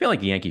 I feel like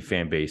the Yankee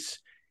fan base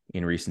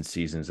in recent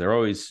seasons, they're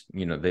always,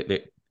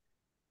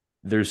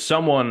 there's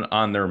someone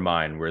on their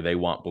mind where they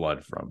want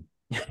blood from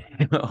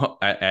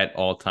at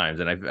all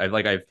times. And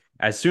I've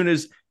as soon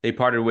as they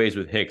parted ways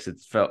with Hicks, it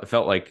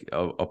felt like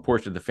a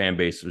portion of the fan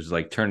base was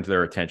like turned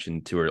their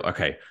attention to her.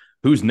 Okay,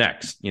 who's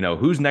next?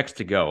 Who's next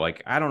to go?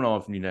 Like, I don't know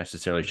if you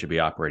necessarily should be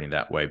operating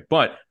that way,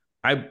 but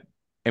I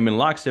am in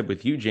lockstep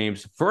with you,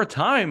 James. For a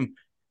time,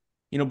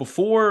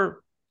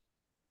 before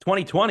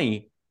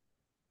 2020,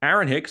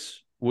 Aaron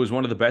Hicks was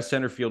one of the best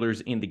center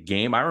fielders in the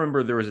game. I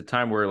remember there was a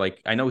time where,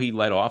 like, I know he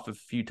led off a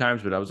few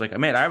times, but I was like,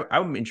 man,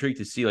 I'm intrigued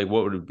to see, like,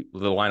 what would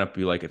the lineup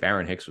be like if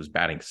Aaron Hicks was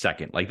batting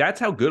second. Like, that's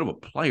how good of a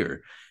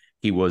player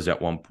he was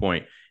at one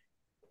point.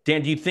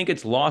 Dan, do you think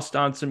it's lost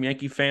on some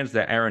Yankee fans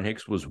that Aaron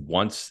Hicks was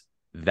once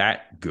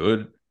that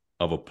good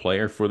of a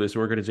player for this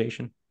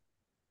organization?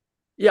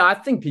 Yeah, I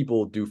think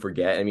people do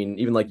forget. I mean,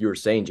 even like you were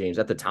saying, James,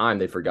 at the time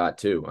they forgot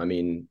too. I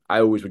mean, I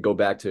always would go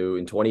back to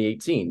in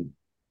 2018,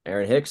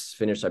 Aaron Hicks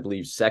finished, I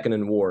believe, second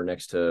in WAR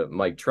next to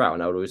Mike Trout.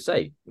 And I would always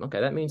say,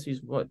 okay, that means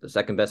he's the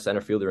second best center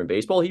fielder in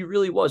baseball. He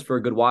really was for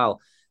a good while.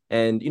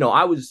 And,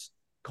 I was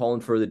calling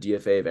for the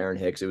DFA of Aaron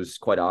Hicks. It was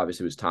quite obvious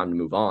it was time to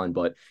move on.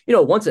 But,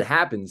 once it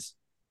happens,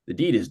 the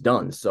deed is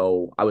done.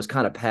 So I was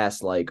kind of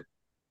past like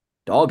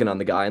dogging on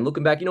the guy and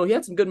looking back, he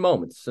had some good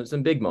moments,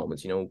 some big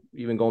moments,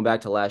 even going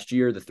back to last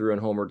year, the 3-run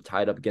homer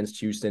tied up against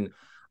Houston.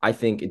 I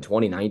think in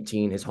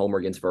 2019, his homer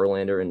against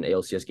Verlander in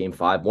ALCS Game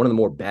 5, one of the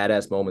more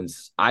badass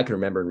moments I can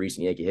remember in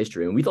recent Yankee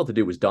history. And we thought the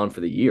dude was done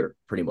for the year,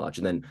 pretty much.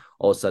 And then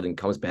all of a sudden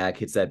comes back,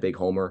 hits that big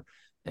homer,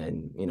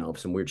 and, if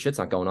some weird shit's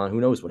not going on,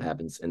 who knows what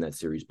happens in that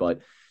series.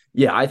 But,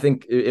 yeah, I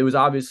think it was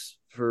obvious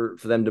for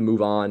them to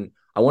move on.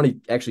 I want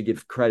to actually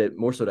give credit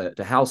more so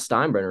to Hal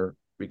Steinbrenner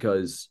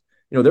because,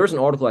 there was an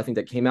article I think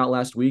that came out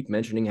last week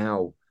mentioning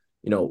how,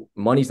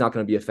 money's not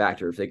going to be a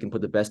factor. If they can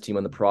put the best team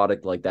on the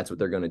product, like that's what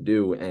they're going to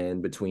do.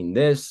 And between,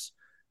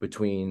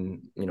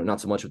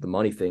 not so much with the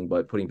money thing,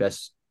 but putting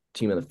best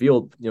team on the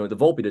field, the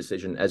Volpe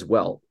decision as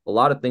well. A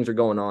lot of things are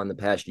going on in the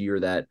past year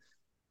that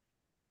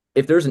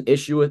if there's an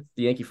issue with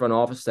the Yankee front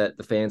office that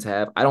the fans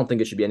have, I don't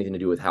think it should be anything to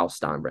do with Hal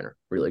Steinbrenner,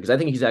 really, because I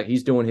think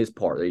he's doing his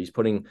part. He's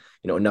putting,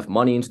 enough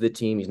money into the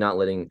team. He's not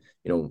letting,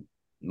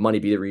 money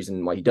be the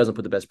reason why he doesn't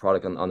put the best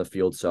product on the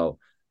field. So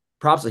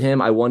props to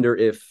him. I wonder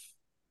if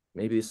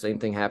maybe the same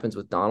thing happens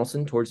with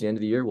Donaldson towards the end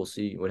of the year. We'll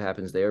see what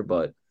happens there.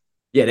 But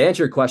yeah, to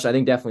answer your question, I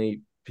think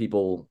definitely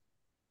people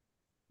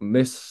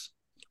miss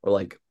or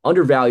like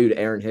undervalued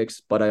Aaron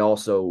Hicks, but I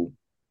also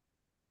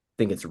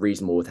think it's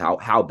reasonable with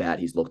how bad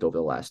he's looked over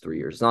the last 3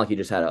 years. It's not like he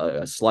just had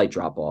a slight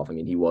drop off. I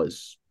mean, he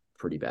was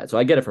pretty bad. So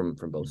I get it from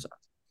both sides.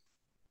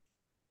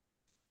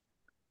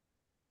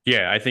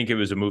 Yeah, I think it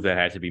was a move that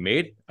had to be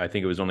made. I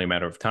think it was only a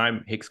matter of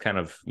time. Hicks kind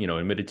of,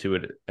 admitted to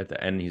it at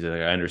the end. He's like,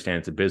 I understand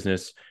it's a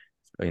business.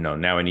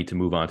 Now I need to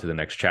move on to the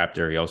next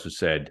chapter. He also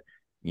said,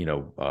 he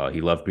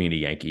loved being a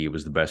Yankee. It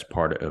was the best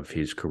part of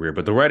his career.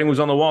 But the writing was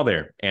on the wall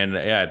there. And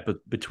yeah, but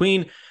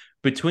between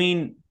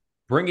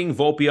bringing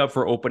Volpe up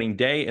for opening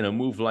day and a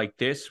move like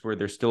this, where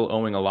they're still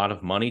owing a lot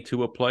of money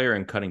to a player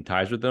and cutting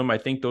ties with them, I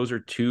think those are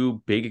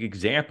two big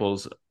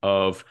examples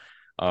of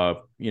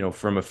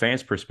from a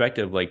fan's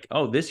perspective, like,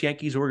 oh, this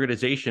Yankees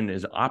organization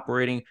is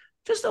operating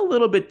just a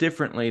little bit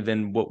differently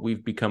than what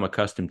we've become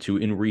accustomed to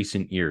in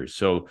recent years.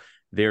 So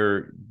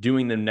they're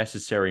doing the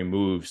necessary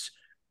moves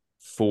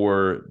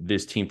for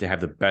this team to have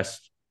the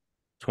best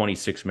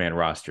 26-man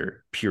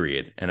roster,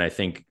 period. And I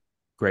think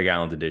Greg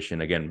Allen's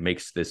addition, again,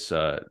 makes this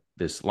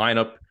this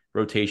lineup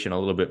rotation a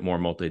little bit more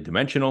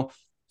multidimensional.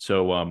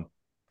 So,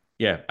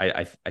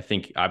 I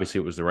think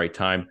obviously it was the right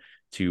time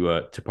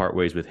to part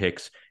ways with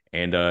Hicks.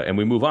 And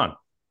we move on.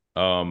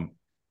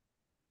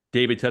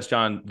 David touched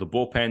on the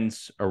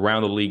bullpens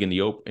around the league in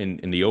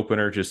the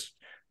opener, just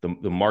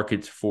the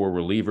markets for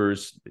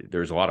relievers.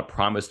 There's a lot of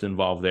promise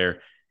involved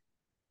there.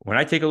 When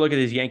I take a look at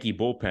his Yankee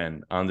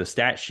bullpen on the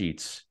stat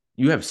sheets,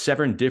 you have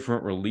 7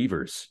 different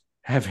relievers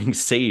having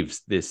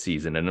saves this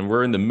season, and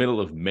we're in the middle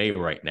of May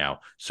right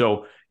now.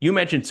 So you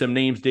mentioned some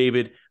names,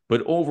 David,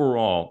 but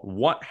overall,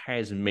 what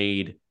has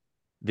made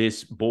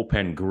this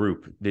bullpen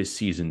group this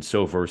season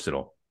so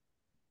versatile?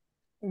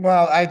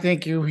 Well, I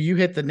think you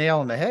hit the nail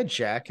on the head,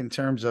 Shaq, in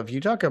terms of, you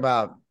talk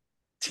about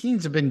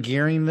teams have been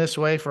gearing this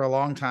way for a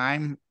long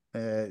time.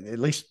 At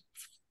least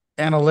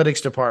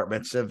analytics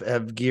departments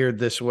have geared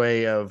this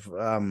way of,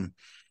 a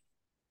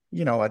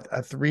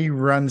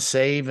 3-run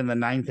save in the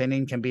 9th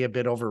inning can be a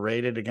bit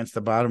overrated against the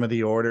bottom of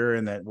the order,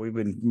 and that we've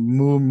been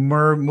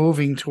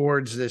moving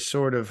towards this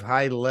sort of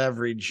high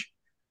leverage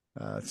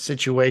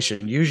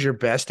situation. Use your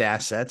best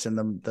assets, and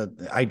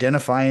the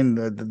identifying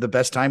the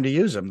best time to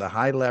use them, the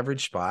high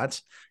leverage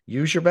spots.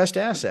 Use your best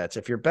assets.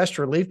 If your best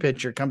relief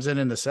pitcher comes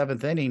in the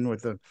 7th inning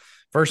with the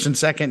first and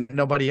second,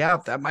 nobody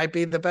out, that might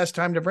be the best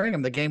time to bring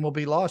him. The game will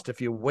be lost if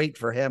you wait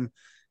for him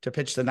to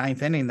pitch the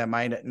 9th inning. That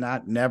might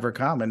never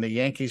come. And the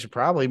Yankees,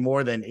 probably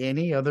more than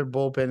any other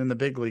bullpen in the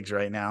big leagues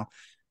right now,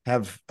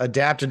 have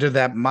adapted to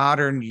that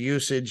modern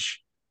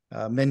usage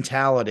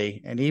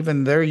mentality. And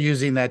even they're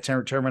using that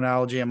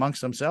terminology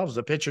amongst themselves,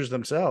 the pitchers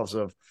themselves,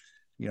 of,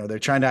 they're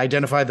trying to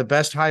identify the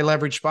best high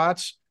leverage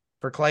spots.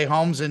 For Clay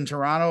Holmes in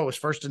Toronto, it was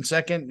first and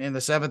second in the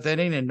 7th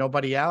inning and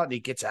nobody out, and he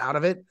gets out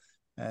of it.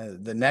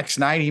 The next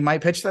night, he might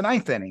pitch the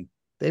 9th inning.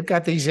 They've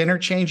got these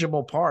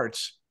interchangeable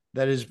parts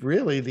that is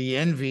really the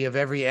envy of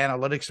every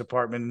analytics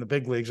department in the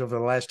big leagues over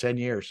the last 10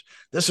 years.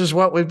 This is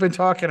what we've been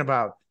talking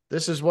about.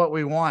 This is what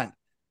we want.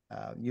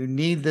 You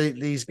need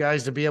these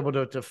guys to be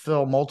able to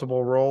fill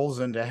multiple roles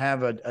and to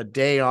have a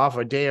day off,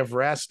 a day of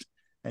rest,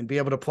 and be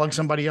able to plug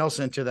somebody else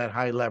into that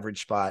high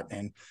leverage spot.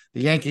 And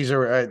the Yankees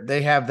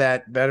they have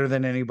that better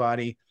than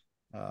anybody.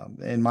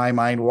 In my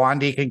mind,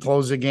 Wandy can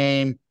close the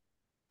game.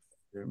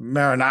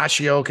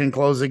 Marinaccio can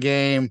close the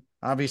game.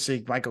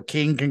 Obviously, Michael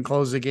King can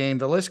close the game.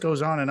 The list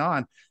goes on and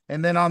on.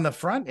 And then on the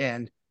front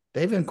end,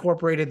 they've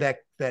incorporated that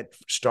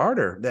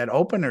starter, that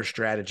opener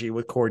strategy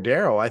with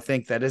Cordero. I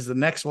think that is the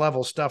next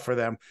level stuff for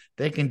them.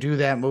 They can do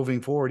that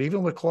moving forward,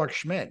 even with Clark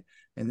Schmidt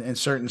in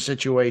certain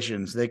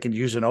situations. They can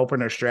use an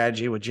opener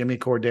strategy with Jimmy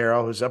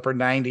Cordero, who's upper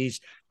 90s,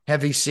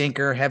 heavy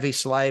sinker, heavy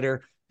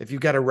slider. If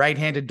you've got a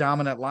right-handed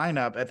dominant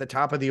lineup at the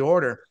top of the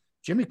order,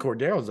 Jimmy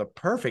Cordero is a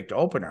perfect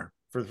opener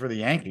for the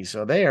Yankees.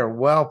 So they are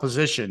well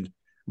positioned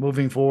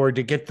moving forward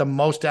to get the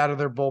most out of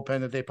their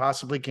bullpen that they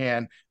possibly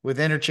can with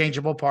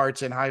interchangeable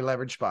parts and high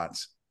leverage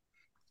spots.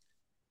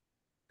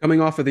 Coming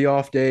off of the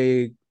off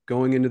day,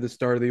 going into the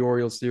start of the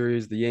Orioles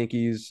series, the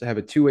Yankees have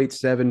a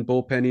 2.87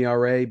 bullpen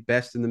ERA,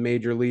 best in the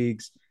major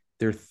leagues.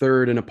 They're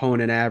third in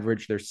opponent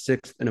average. They're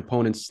sixth in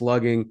opponent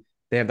slugging.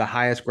 They have the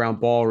highest ground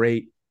ball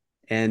rate,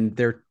 and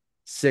they're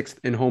sixth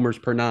in homers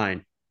per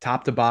nine.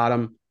 Top to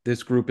bottom,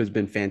 this group has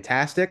been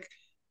fantastic.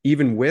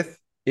 Even with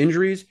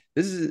injuries,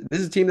 this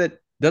is a team that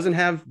doesn't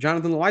have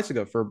Jonathan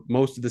Loaisiga for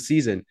most of the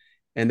season,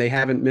 and they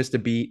haven't missed a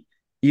beat.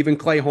 Even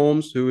Clay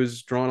Holmes, who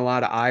has drawn a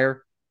lot of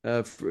ire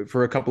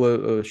for a couple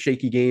of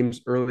shaky games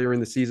earlier in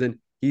the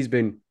season, he's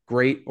been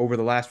great over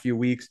the last few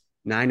weeks.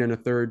 9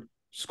 1/3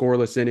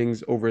 scoreless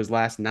innings over his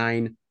last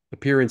 9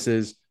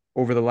 appearances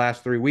over the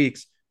last 3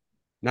 weeks.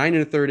 9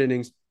 1/3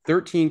 innings,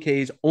 13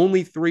 Ks,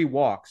 only 3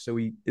 walks. So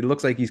it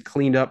looks like he's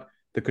cleaned up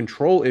the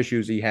control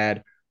issues he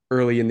had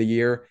early in the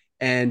year.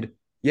 And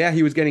yeah,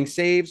 he was getting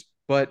saves,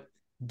 but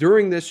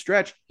during this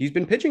stretch, he's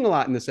been pitching a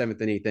lot in the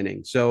 7th and 8th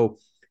inning. So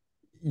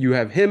you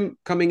have him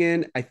coming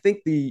in. I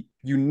think the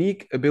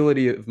unique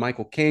ability of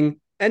Michael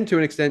King and to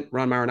an extent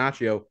Ron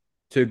Marinaccio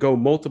to go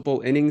multiple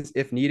innings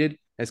if needed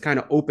has kind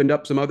of opened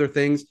up some other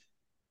things.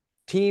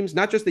 Teams,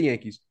 not just the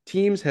Yankees,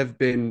 teams have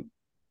been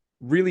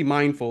really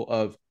mindful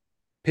of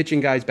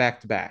pitching guys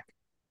back to back,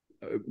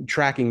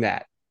 tracking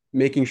that,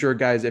 making sure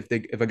guys, if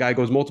a guy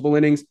goes multiple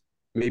innings,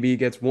 maybe he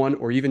gets 1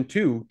 or even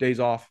 2 days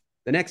off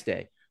the next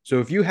day. So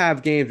if you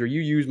have games where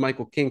you use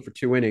Michael King for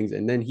 2 innings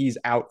and then he's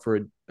out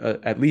for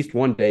at least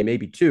 1 day,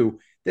 maybe 2,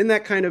 then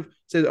that kind of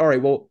says, all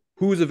right, well,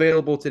 who's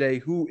available today?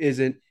 Who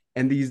isn't?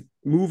 And these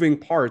moving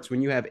parts,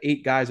 when you have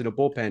 8 guys in a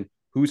bullpen,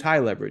 who's high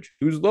leverage,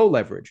 who's low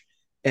leverage?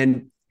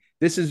 And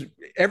this is,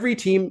 every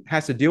team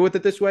has to deal with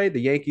it this way. The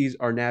Yankees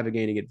are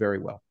navigating it very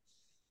well.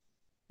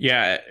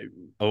 Yeah,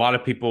 a lot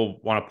of people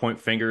want to point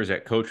fingers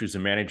at coaches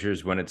and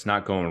managers when it's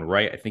not going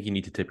right. I think you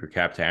need to tip your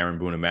cap to Aaron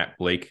Boone and Matt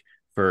Blake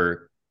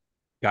for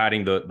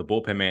guiding the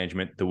bullpen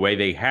management the way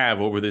they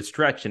have over this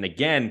stretch. And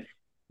again,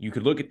 you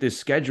could look at this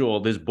schedule.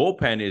 This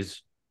bullpen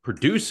is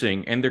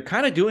producing, and they're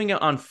kind of doing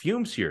it on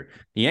fumes here.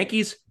 The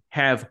Yankees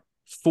have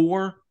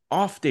 4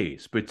 off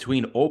days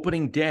between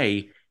opening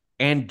day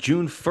and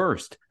June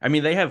 1st. I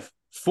mean, they have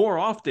 4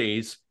 off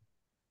days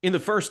in the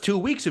first 2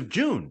 weeks of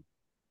June.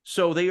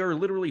 So they are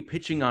literally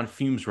pitching on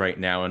fumes right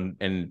now.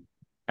 And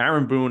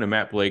Aaron Boone and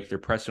Matt Blake, they're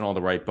pressing all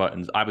the right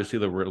buttons. Obviously,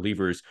 the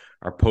relievers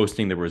are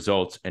posting the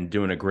results and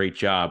doing a great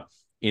job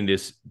in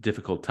this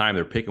difficult time.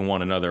 They're picking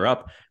one another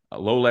up.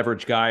 Low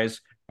leverage guys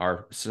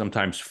are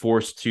sometimes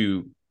forced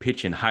to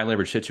pitch in high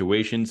leverage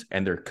situations,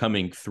 and they're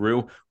coming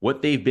through.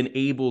 What they've been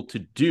able to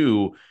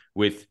do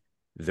with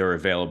their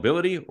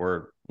availability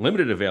or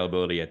limited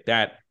availability at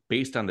that,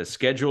 based on the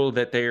schedule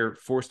that they're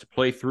forced to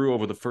play through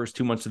over the first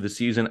 2 months of the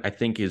season, I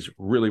think is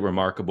really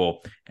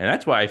remarkable. And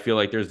that's why I feel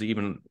like there's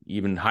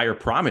even higher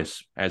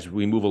promise as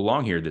we move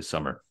along here this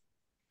summer.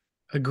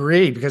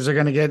 Agreed, because they're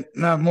going to get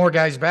more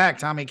guys back.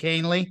 Tommy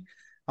Kahnle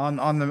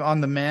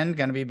on the men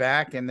going to be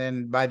back, and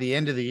then by the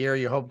end of the year,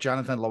 you hope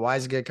Jonathan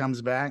Loaisiga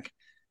comes back.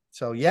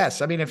 So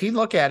yes, I mean, if you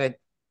look at it,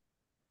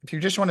 if you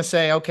just want to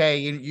say, okay,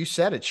 you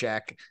said it,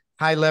 Shaq,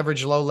 high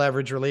leverage, low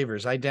leverage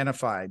relievers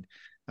identified.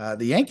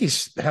 The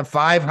Yankees have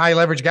 5 high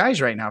leverage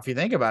guys right now. If you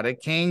think about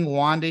it, King,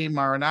 Wandy,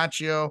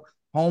 Marinaccio,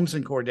 Holmes,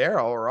 and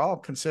Cordero are all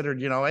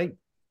considered, hey,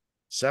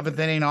 7th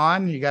inning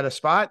on, you got a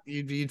spot,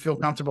 you'd feel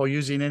comfortable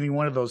using any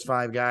one of those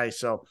 5 guys.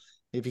 So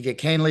if you get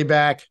Kahnle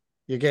back,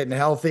 you're getting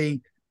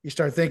healthy. You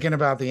start thinking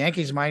about the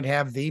Yankees might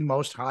have the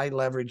most high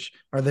leverage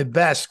or the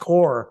best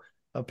core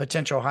of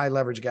potential high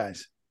leverage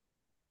guys.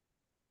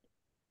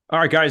 All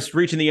right, guys,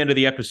 reaching the end of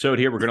the episode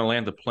here. We're going to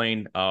land the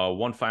plane.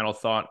 One final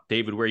thought.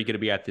 David, where are you going to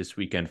be at this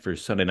weekend for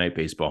Sunday Night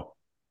Baseball?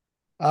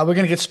 We're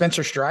going to get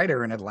Spencer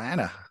Strider in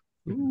Atlanta.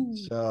 Ooh.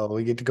 So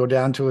we get to go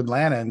down to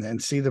Atlanta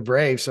and see the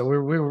Braves. So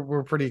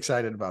we're pretty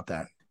excited about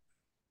that.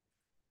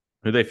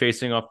 Who are they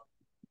facing up?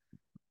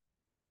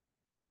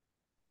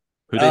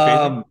 Who are they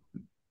facing?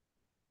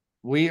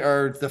 We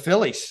are the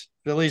Phillies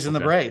and the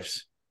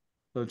Braves.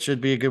 So it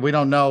should be a good. We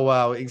don't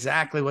know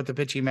exactly what the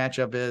pitching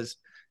matchup is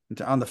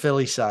on the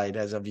Philly side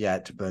as of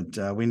yet,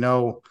 but we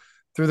know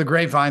through the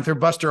grapevine, through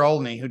Buster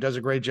Olney, who does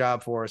a great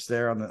job for us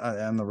there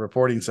on the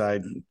reporting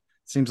side.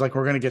 Seems like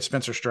we're going to get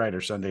Spencer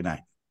Strider Sunday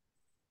night.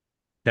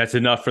 That's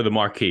enough for the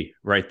marquee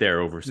right there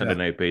over Sunday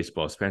Yeah. Night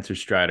Baseball. Spencer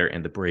Strider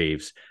and the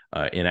Braves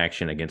in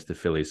action against the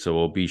Phillies. So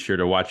we'll be sure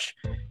to watch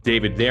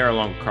David there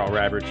along with Carl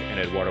Ravitch and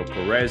Eduardo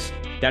Perez.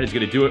 That is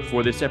going to do it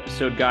for this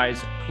episode,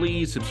 guys.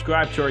 Please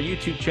subscribe to our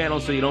YouTube channel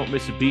so you don't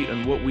miss a beat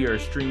on what we are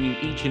streaming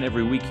each and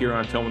every week here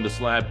on Towing the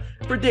Slab.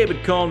 For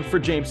David Cohn, for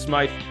James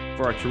Smythe,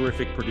 for our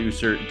terrific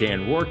producer,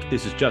 Dan Rourke,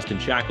 this is Justin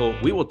Shackle.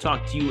 We will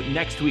talk to you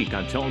next week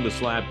on Towing the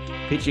Slab,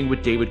 Pitching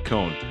with David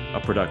Cohn, a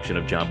production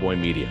of John Boy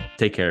Media.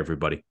 Take care, everybody.